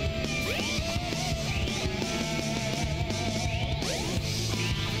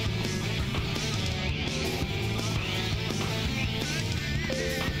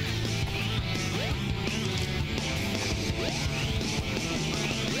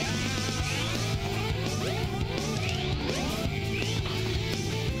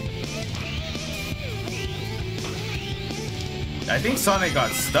 I think Sonic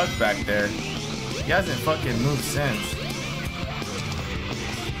got stuck back there. He hasn't fucking moved since.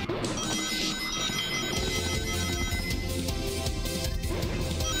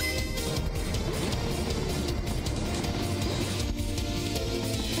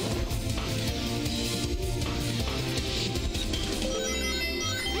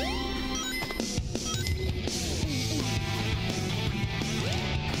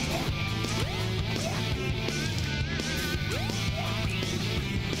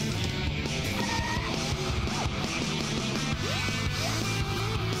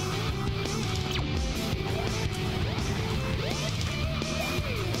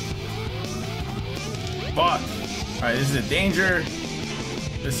 Fuck. Alright, this is a danger.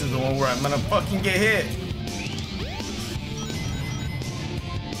 This is the one where I'm gonna fucking get hit.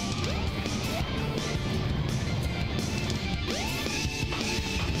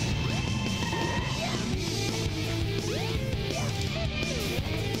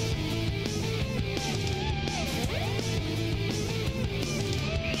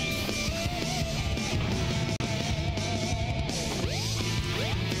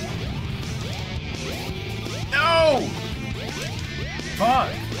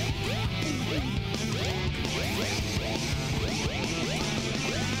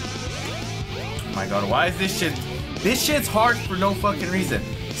 my god, why is this shit? This shit's hard for no fucking reason.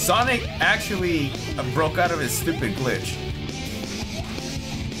 Sonic actually broke out of his stupid glitch.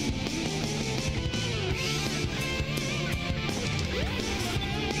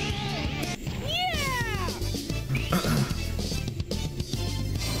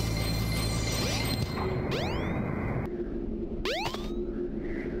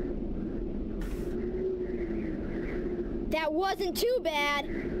 That wasn't too bad.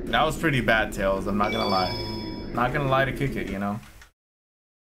 That was pretty bad, Tails. I'm not gonna lie. Not gonna lie to kick it, you know?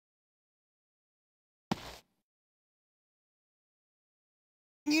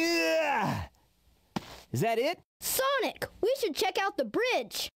 Yeah! Is that it? Sonic, we should check out the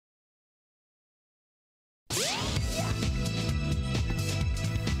bridge.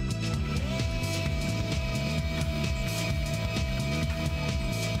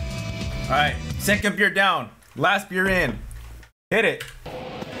 Alright, second beer down. Last beer in. Hit it.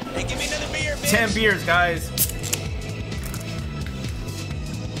 Hey, give me another beer, bitch. 10 beers, guys.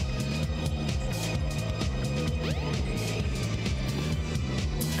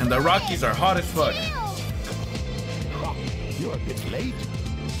 And the Rockies are hot as fuck. You're a bit late.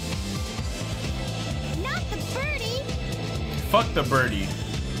 Not the birdie. Fuck the birdie.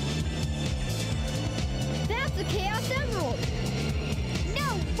 That's the Chaos Emerald.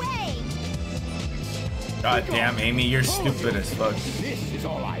 No way. God damn, Amy, you're stupid as fuck. This is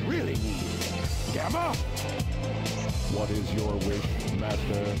all I really need. Gamma? What is your wish,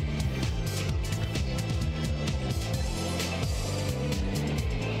 Master?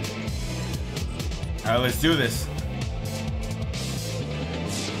 Alright, let's do this.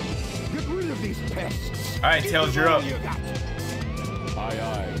 Get rid of these pests. Alright, Tails, you're up. Aye,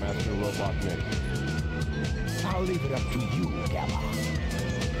 aye, Master Robotnik. I'll leave it up to you, Gamma.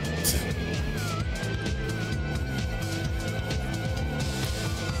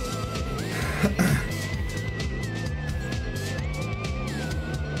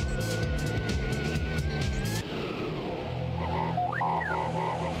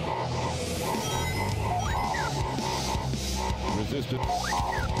 Resistance.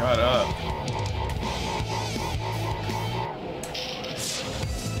 Shut up.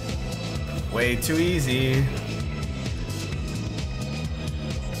 Way too easy.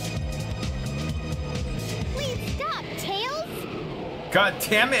 Please stop, Tails. God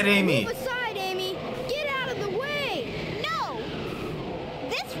damn it, Amy. Move aside, Amy. Get out of the way. No!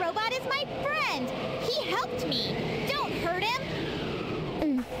 This robot is my friend. He helped me. Don't hurt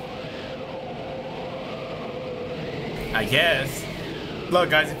him. I guess. Look,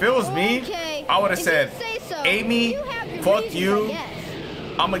 guys, if it was me, Okay, I would have if said, you say so. Amy, You have your fuck reasons, I you. guess.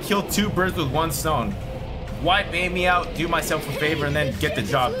 I'm gonna kill 2 birds with 1 stone. Wipe Amy out, do myself a favor, and then get the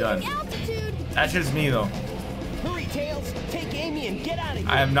job done. That's just me, though. Hurry, Tails! Take Amy and get out of here!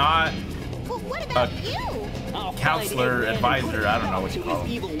 I am not Well, what about a you? I'll counselor, find Eggman and put advisor, a I don't know stop what you to call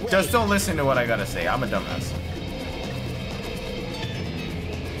his evil him. ways. Just don't listen to what I gotta say. I'm a dumbass.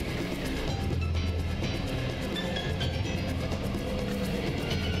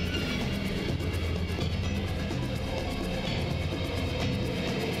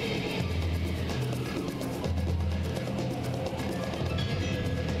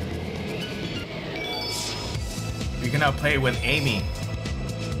 You can now play with Amy.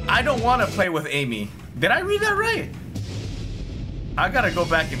 I don't want to play with Amy. Did I read that right? I gotta go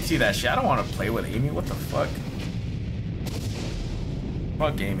back and see that shit. I don't want to play with Amy. What the fuck?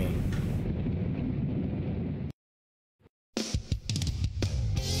 Fuck Amy.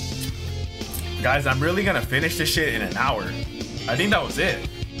 Guys, I'm really gonna finish this shit in an hour. I think that was it.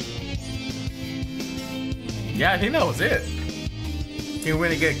 Yeah, I think that was it. I think we're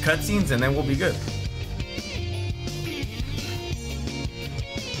gonna get cutscenes and then we'll be good.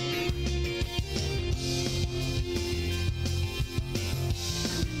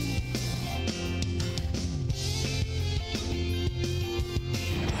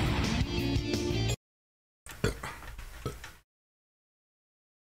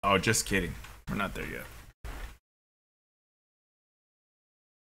 Oh, just kidding. We're not there yet.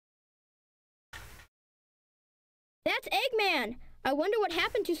 That's Eggman. I wonder what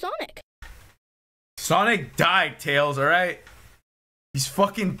happened to Sonic. Sonic died, Tails, alright? He's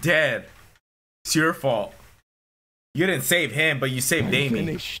fucking dead. It's your fault. You didn't save him, but you saved Amy.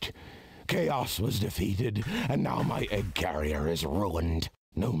 Finished. Chaos was defeated, and now my egg carrier is ruined.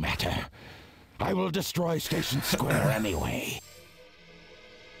 No matter. I will destroy Station Square anyway.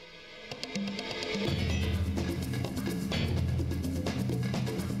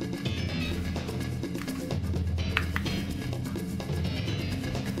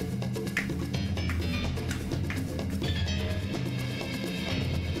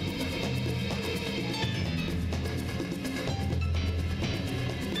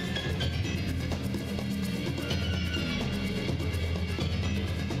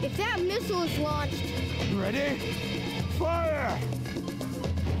 missile is launched. Ready? Fire!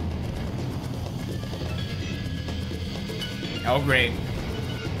 Oh, great.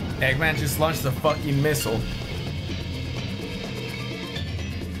 Eggman just launched the fucking missile.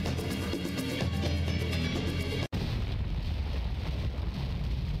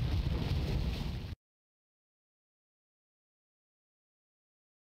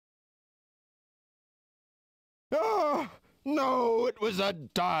 Oh, no, it was a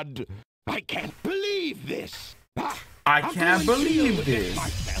dud. I can't believe this. I can't believe this.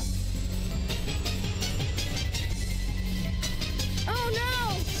 Oh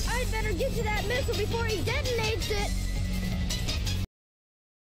no! I'd better get to that missile before he detonates it.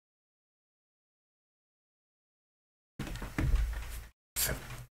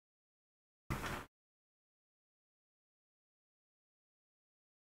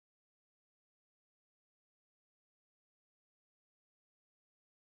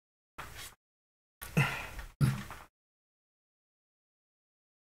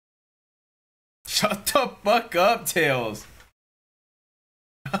 Shut the fuck up, Tails.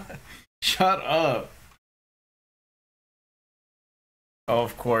 Shut up. Oh,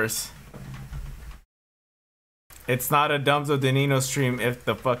 of course. It's not a Dumbzo Denino stream if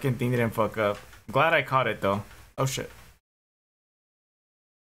the fucking thing didn't fuck up. Glad I caught it though. Oh shit.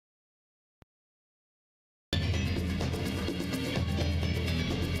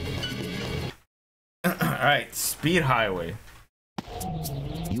 Alright, speed highway.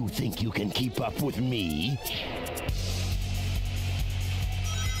 You think you can keep up with me?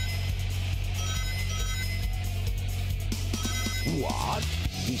 What?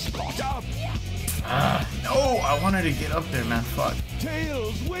 He's caught up! No, I wanted to get up there, man. Fuck.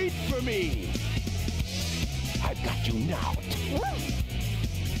 Tails, wait for me! I've got you now.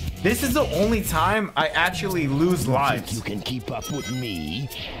 This is the only time I actually lose lives. Think you can keep up with me?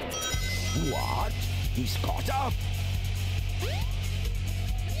 What? He's caught up!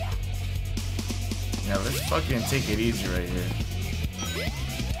 Yeah, let's fucking take it easy right here.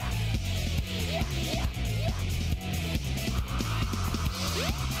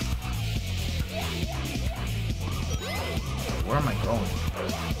 Where am I going?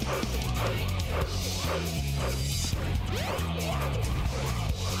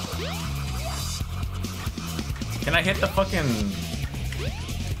 Can I hit the fucking...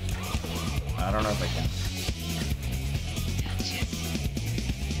 I don't know if I can.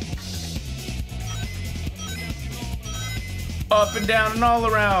 Up and down and all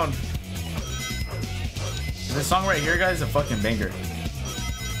around. This song right here, guys, is a fucking banger.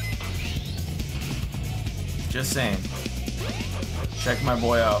 Just saying. Check my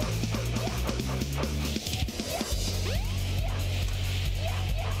boy out.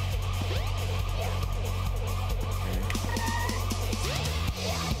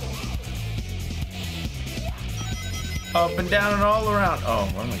 Up and down and all around. Oh,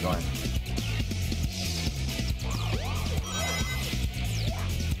 where am I going?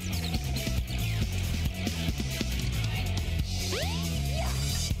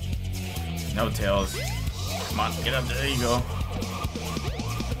 No, Tails. Come on, get up there. There you go.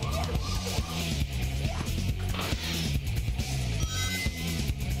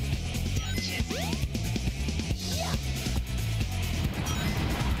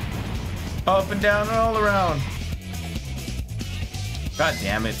 Up and down and all around. God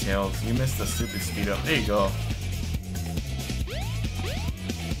damn it, Tails. You missed the stupid speed up. There you go.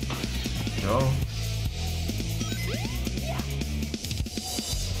 Go.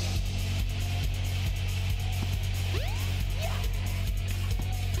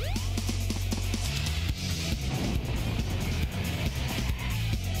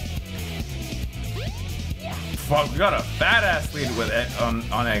 Fuck, we got a badass lead with it on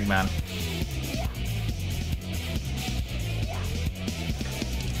Eggman.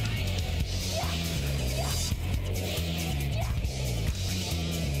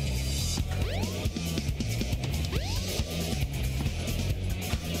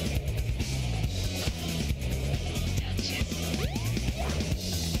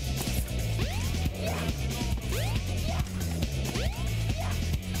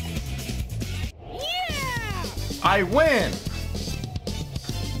 I win!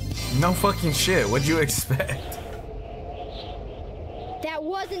 No fucking shit. What'd you expect? That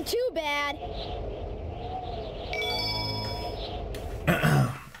wasn't too bad.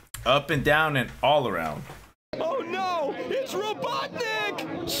 Up and down and all around. Oh no! It's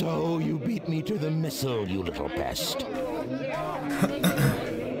Robotnik! So you beat me to the missile, you little pest.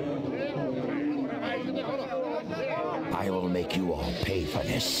 I will make you all pay for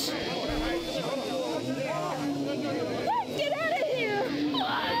this. Get out of here!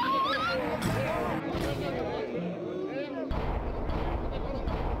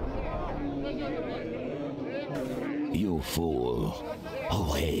 You fool.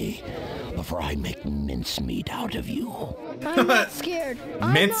 Away, before I make mincemeat out of you. I'm not scared.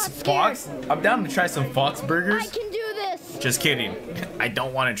 Mince fox? I'm down to try some fox burgers. I can do this. Just kidding. I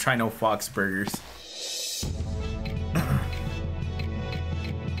don't want to try no fox burgers.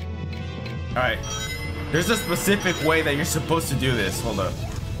 Alright. There's a specific way that you're supposed to do this. Hold up.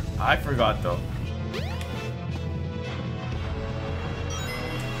 I forgot though.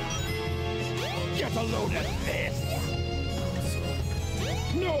 Get a load of this!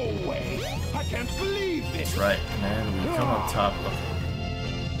 No way! I can't believe this! That's right, man. We come up top. Okay.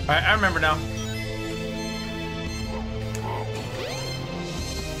 Alright, I remember now.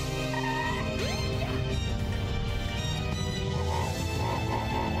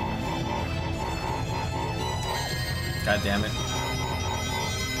 God damn it.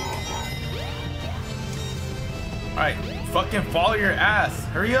 Alright, fucking follow your ass.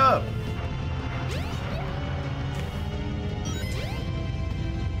 Hurry up.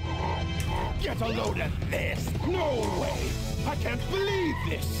 Get a load of this! No way! I can't believe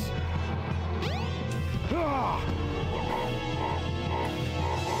this! Ah!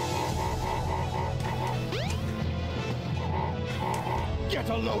 Get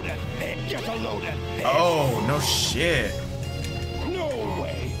a load of this! Get a load of this! Oh, no shit. No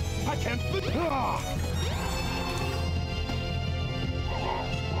way! I can't believe... Ah!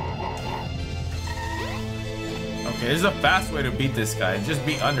 Okay, this is a fast way to beat this guy. Just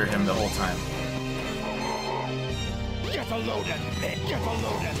be under him the whole time. Get a load of this! Get a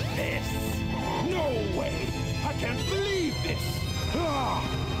load of this! No way! I can't believe this! Ah!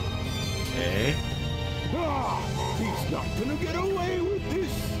 Okay. Ah! He's not gonna get away with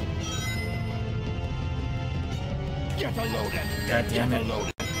this! Get a load of this! God damn it. Get a load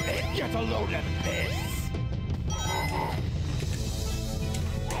of this! Get a load of this!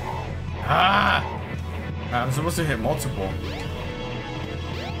 Ah! I'm supposed to hit multiple.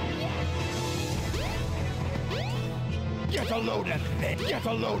 Get a load of this! Get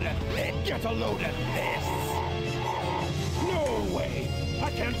a load of this! Get a load of this! No way!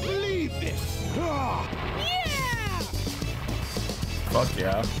 I can't believe this! Ah! Yeah! Fuck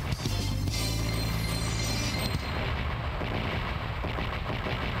yeah.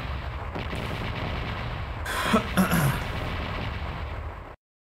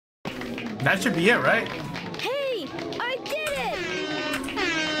 That should be it, right? Hey, I did it!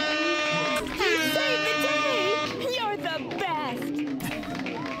 You saved the day! You're the best!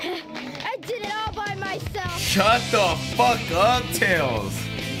 I did it all by myself! Shut the fuck up, Tails!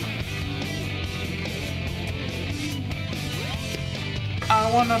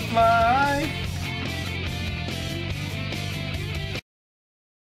 I wanna fly!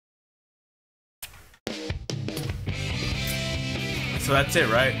 So that's it,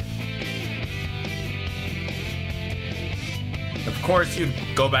 right? Of course you'd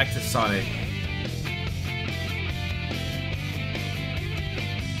go back to Sonic.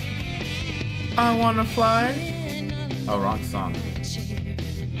 I wanna fly. Oh, wrong song.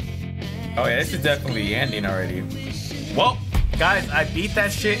 Oh yeah, this is definitely the ending already. Well, guys, I beat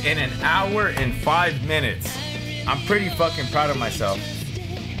that shit in an hour and 5 minutes. I'm pretty fucking proud of myself.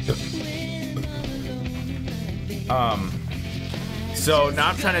 So now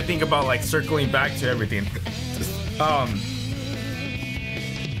I'm trying to think about like circling back to everything.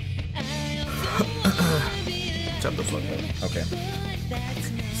 Shut the fuck up. Okay.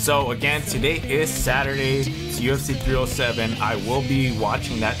 So again, today is Saturday. It's UFC 307. I will be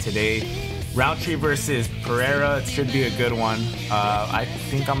watching that today. Roundtree versus Pereira. It should be a good one. I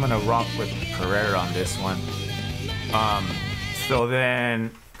think I'm gonna rock with Pereira on this one. So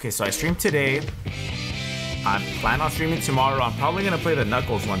then, okay, so I streamed today. I plan on streaming tomorrow. I'm probably gonna play the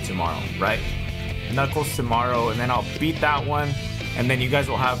Knuckles one tomorrow, right? Knuckles tomorrow, and then I'll beat that one, and then you guys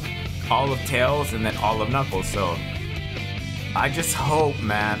will have all of Tails and then all of Knuckles. So I just hope,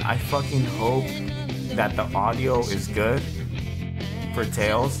 man, I fucking hope that the audio is good for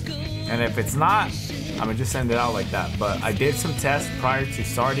Tails, and if it's not, I'm gonna just send it out like that. But I did some tests prior to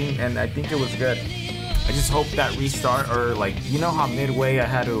starting, and I think it was good. I just hope that restart, or like, you know how midway I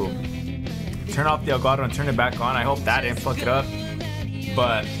had to turn off the Elgato and turn it back on, I hope that didn't fuck it up.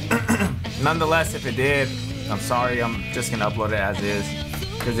 But nonetheless, if it did, I'm sorry. I'm just gonna upload it as is,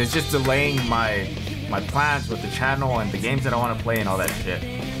 because it's just delaying my plans with the channel and the games that I want to play and all that shit.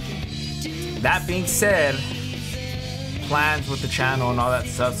 That being said, plans with the channel and all that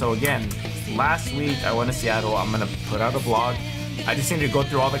stuff. So again, last week I went to Seattle. I'm gonna put out a vlog. I just need to go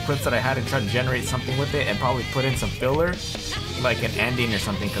through all the clips that I had and try to generate something with it, and probably put in some filler, like an ending or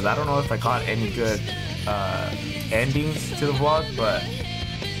something, because I don't know if I caught any good endings to the vlog. But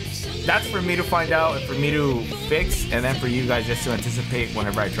that's for me to find out and for me to fix, and then for you guys just to anticipate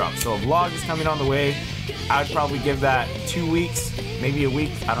whenever I drop. So a vlog is coming on the way. I'd probably give that 2 weeks, maybe a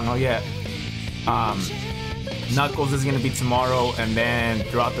week, I don't know yet. Knuckles is gonna be tomorrow, and then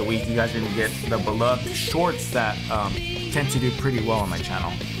throughout the week you guys are gonna get the beloved shorts that tend to do pretty well on my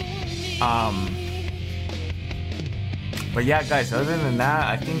channel. But yeah, guys, other than that,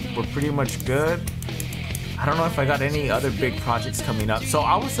 I think we're pretty much good. I don't know if I got any other big projects coming up. So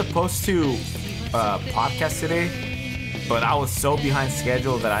I was supposed to podcast today, but I was so behind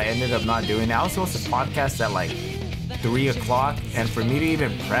schedule that I ended up not doing it. I was supposed to podcast at like 3 o'clock, and for me to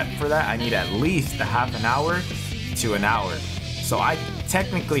even prep for that, I need at least a half an hour to an hour. So I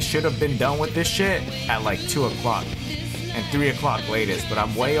technically should have been done with this shit at like 2 o'clock and 3 o'clock latest, but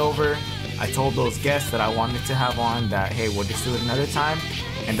I'm way over. I told those guests that I wanted to have on that, hey, we'll just do it another time,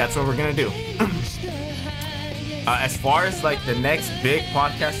 and that's what we're gonna do. As far as like the next big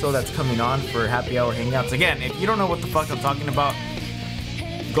podcast though that's coming on for Happy Hour Hangouts, again, if you don't know what the fuck I'm talking about,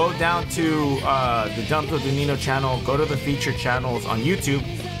 go down to the Dumbzo Denino channel, go to the featured channels on YouTube,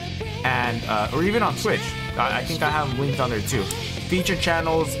 and or even on Twitch. I think I have them linked on there too. Featured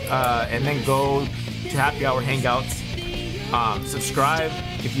channels, and then go to Happy Hour Hangouts. Subscribe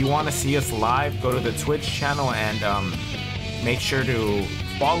if you want to see us live. Go to the Twitch channel and make sure to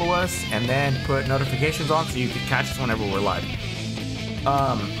follow us, and then put notifications on so you can catch us whenever we're live.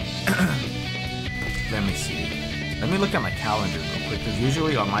 Let me see. Let me look at my calendar real quick, because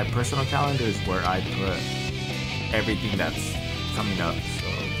usually on my personal calendar is where I put everything that's coming up. So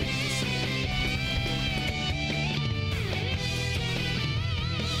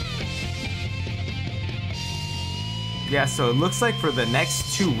yeah, so it looks like for the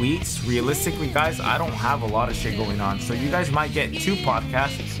next 2 weeks, realistically, guys, I don't have a lot of shit going on. So you guys might get 2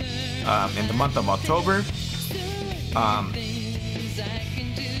 podcasts in the month of October.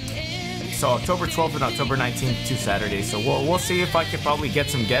 So October 12th and October 19th, 2 Saturdays. So we'll see if I could probably get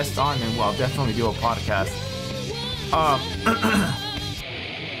some guests on, and I'll definitely do a podcast. I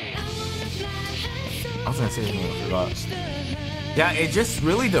was gonna say something, I forgot. Yeah, it just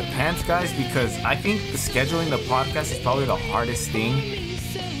really depends, guys, because I think scheduling the podcast is probably the hardest thing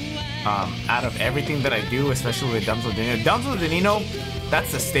out of everything that I do, especially with Dumbzo Denino. Dumbzo Denino,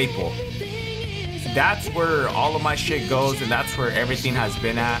 that's a staple. That's where all of my shit goes, and that's where everything has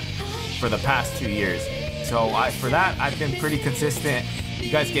been at for the past 2 years. So for that, I've been pretty consistent.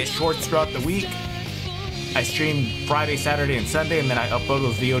 You guys get shorts throughout the week. I stream Friday, Saturday, and Sunday, and then I upload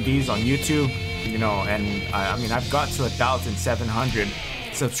those VODs on YouTube. You know, and I mean, I've got to 1,700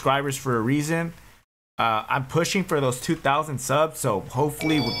 subscribers for a reason. I'm pushing for those 2,000 subs, so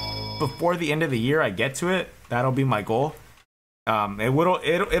hopefully before the end of the year I get to it. That'll be my goal.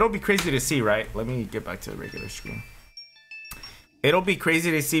 It'll be crazy to see, right? Let me get back to the regular screen. It'll be crazy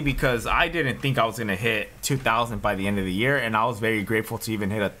to see, because I didn't think I was gonna hit 2,000 by the end of the year, and I was very grateful to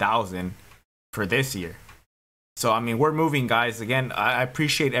even hit 1,000 for this year. So, I mean, we're moving, guys. Again, I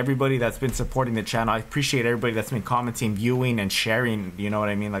appreciate everybody that's been supporting the channel. I appreciate everybody that's been commenting, viewing, and sharing. You know what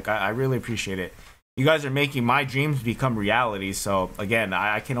I mean? Like, I really appreciate it. You guys are making my dreams become reality. So, again,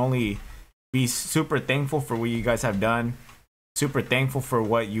 I can only be super thankful for what you guys have done. Super thankful for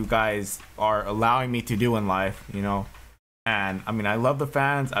what you guys are allowing me to do in life, you know? And, I mean, I love the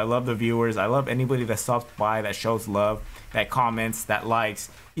fans. I love the viewers. I love anybody that stops by, that shows love, that comments, that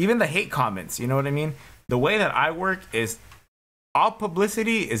likes. Even the hate comments, you know what I mean? The way that I work is all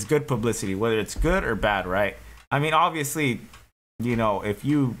publicity is good publicity, whether it's good or bad, right? I mean, obviously, you know, if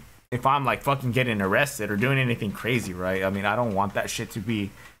I'm like fucking getting arrested or doing anything crazy, right? I mean, I don't want that shit to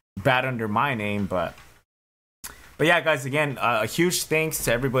be bad under my name, but yeah, guys, again, a huge thanks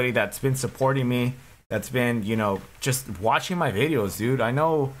to everybody that's been supporting me, that's been, you know, just watching my videos, dude. I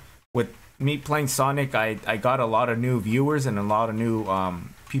know with me playing Sonic, I got a lot of new viewers and a lot of new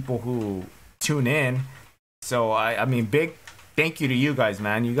people who tune in. So I mean, big thank you to you guys,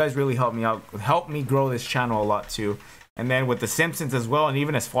 man. You guys really helped me out, helped me grow this channel a lot too. And then with The Simpsons as well, and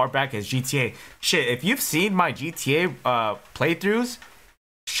even as far back as GTA. Shit, if you've seen my GTA playthroughs,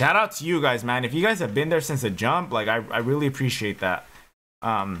 shout out to you guys, man. If you guys have been there since the jump, like I really appreciate that.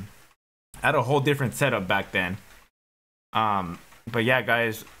 I had a whole different setup back then. But yeah,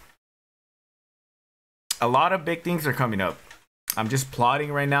 guys, a lot of big things are coming up. I'm just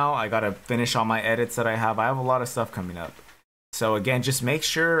plotting right now. I gotta finish all my edits that I have. I have a lot of stuff coming up. So again, just make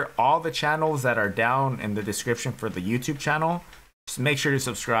sure all the channels that are down in the description for the YouTube channel, just make sure to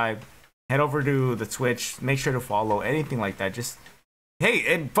subscribe. Head over to the Twitch. Make sure to follow. Anything like that. Just,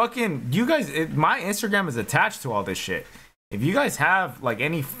 hey, and fucking, you guys, my Instagram is attached to all this shit. If you guys have like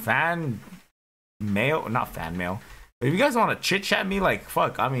any fan mail, not fan mail, But if you guys want to chit chat me, like,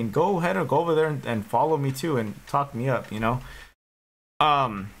 fuck, I mean, go ahead and go over there and follow me too and talk me up, you know.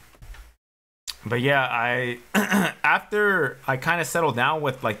 But yeah, I after I kind of settled down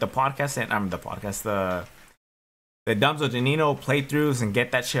with like the podcast and the Dumbzo Denino playthroughs and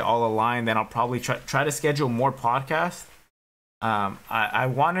get that shit all aligned, then I'll probably try to schedule more podcasts. I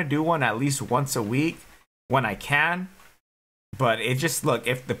want to do one at least once a week when I can, but it just, look,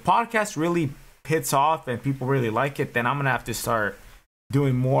 if the podcast really hits off and people really like it, then I'm gonna have to start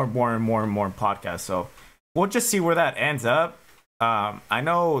doing more podcasts. So we'll just see where that ends up. I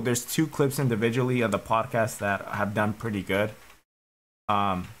know there's 2 clips individually of the podcast that have done pretty good.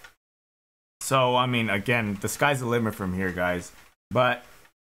 So I mean, again, the sky's the limit from here, guys. But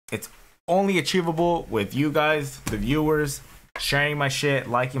it's only achievable with you guys, the viewers, sharing my shit,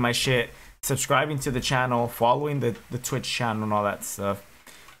 liking my shit, subscribing to the channel, following the Twitch channel and all that stuff.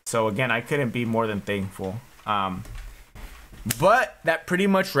 So again, I couldn't be more than thankful. But that pretty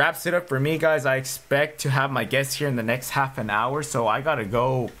much wraps it up for me, guys. I expect to have my guests here in the next half an hour, so I gotta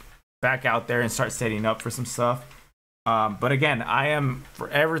go back out there and start setting up for some stuff. But again, I am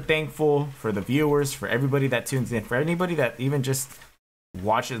forever thankful for the viewers, for everybody that tunes in, for anybody that even just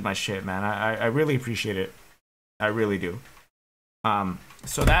watches my shit, man. I really appreciate it. I really do.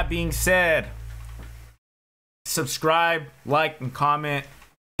 So that being said, subscribe, like, and comment.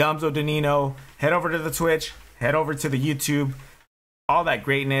 Dumbzo Denino. Head over to the Twitch. Head over to the YouTube. All that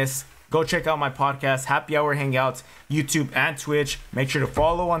greatness. Go check out my podcast, Happy Hour Hangouts, YouTube and Twitch. Make sure to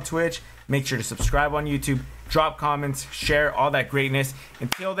follow on Twitch. Make sure to subscribe on YouTube. Drop comments. Share all that greatness.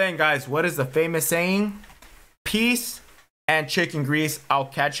 Until then, guys, what is the famous saying? Peace and chicken grease. I'll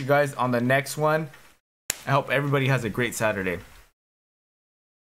catch you guys on the next one. I hope everybody has a great Saturday.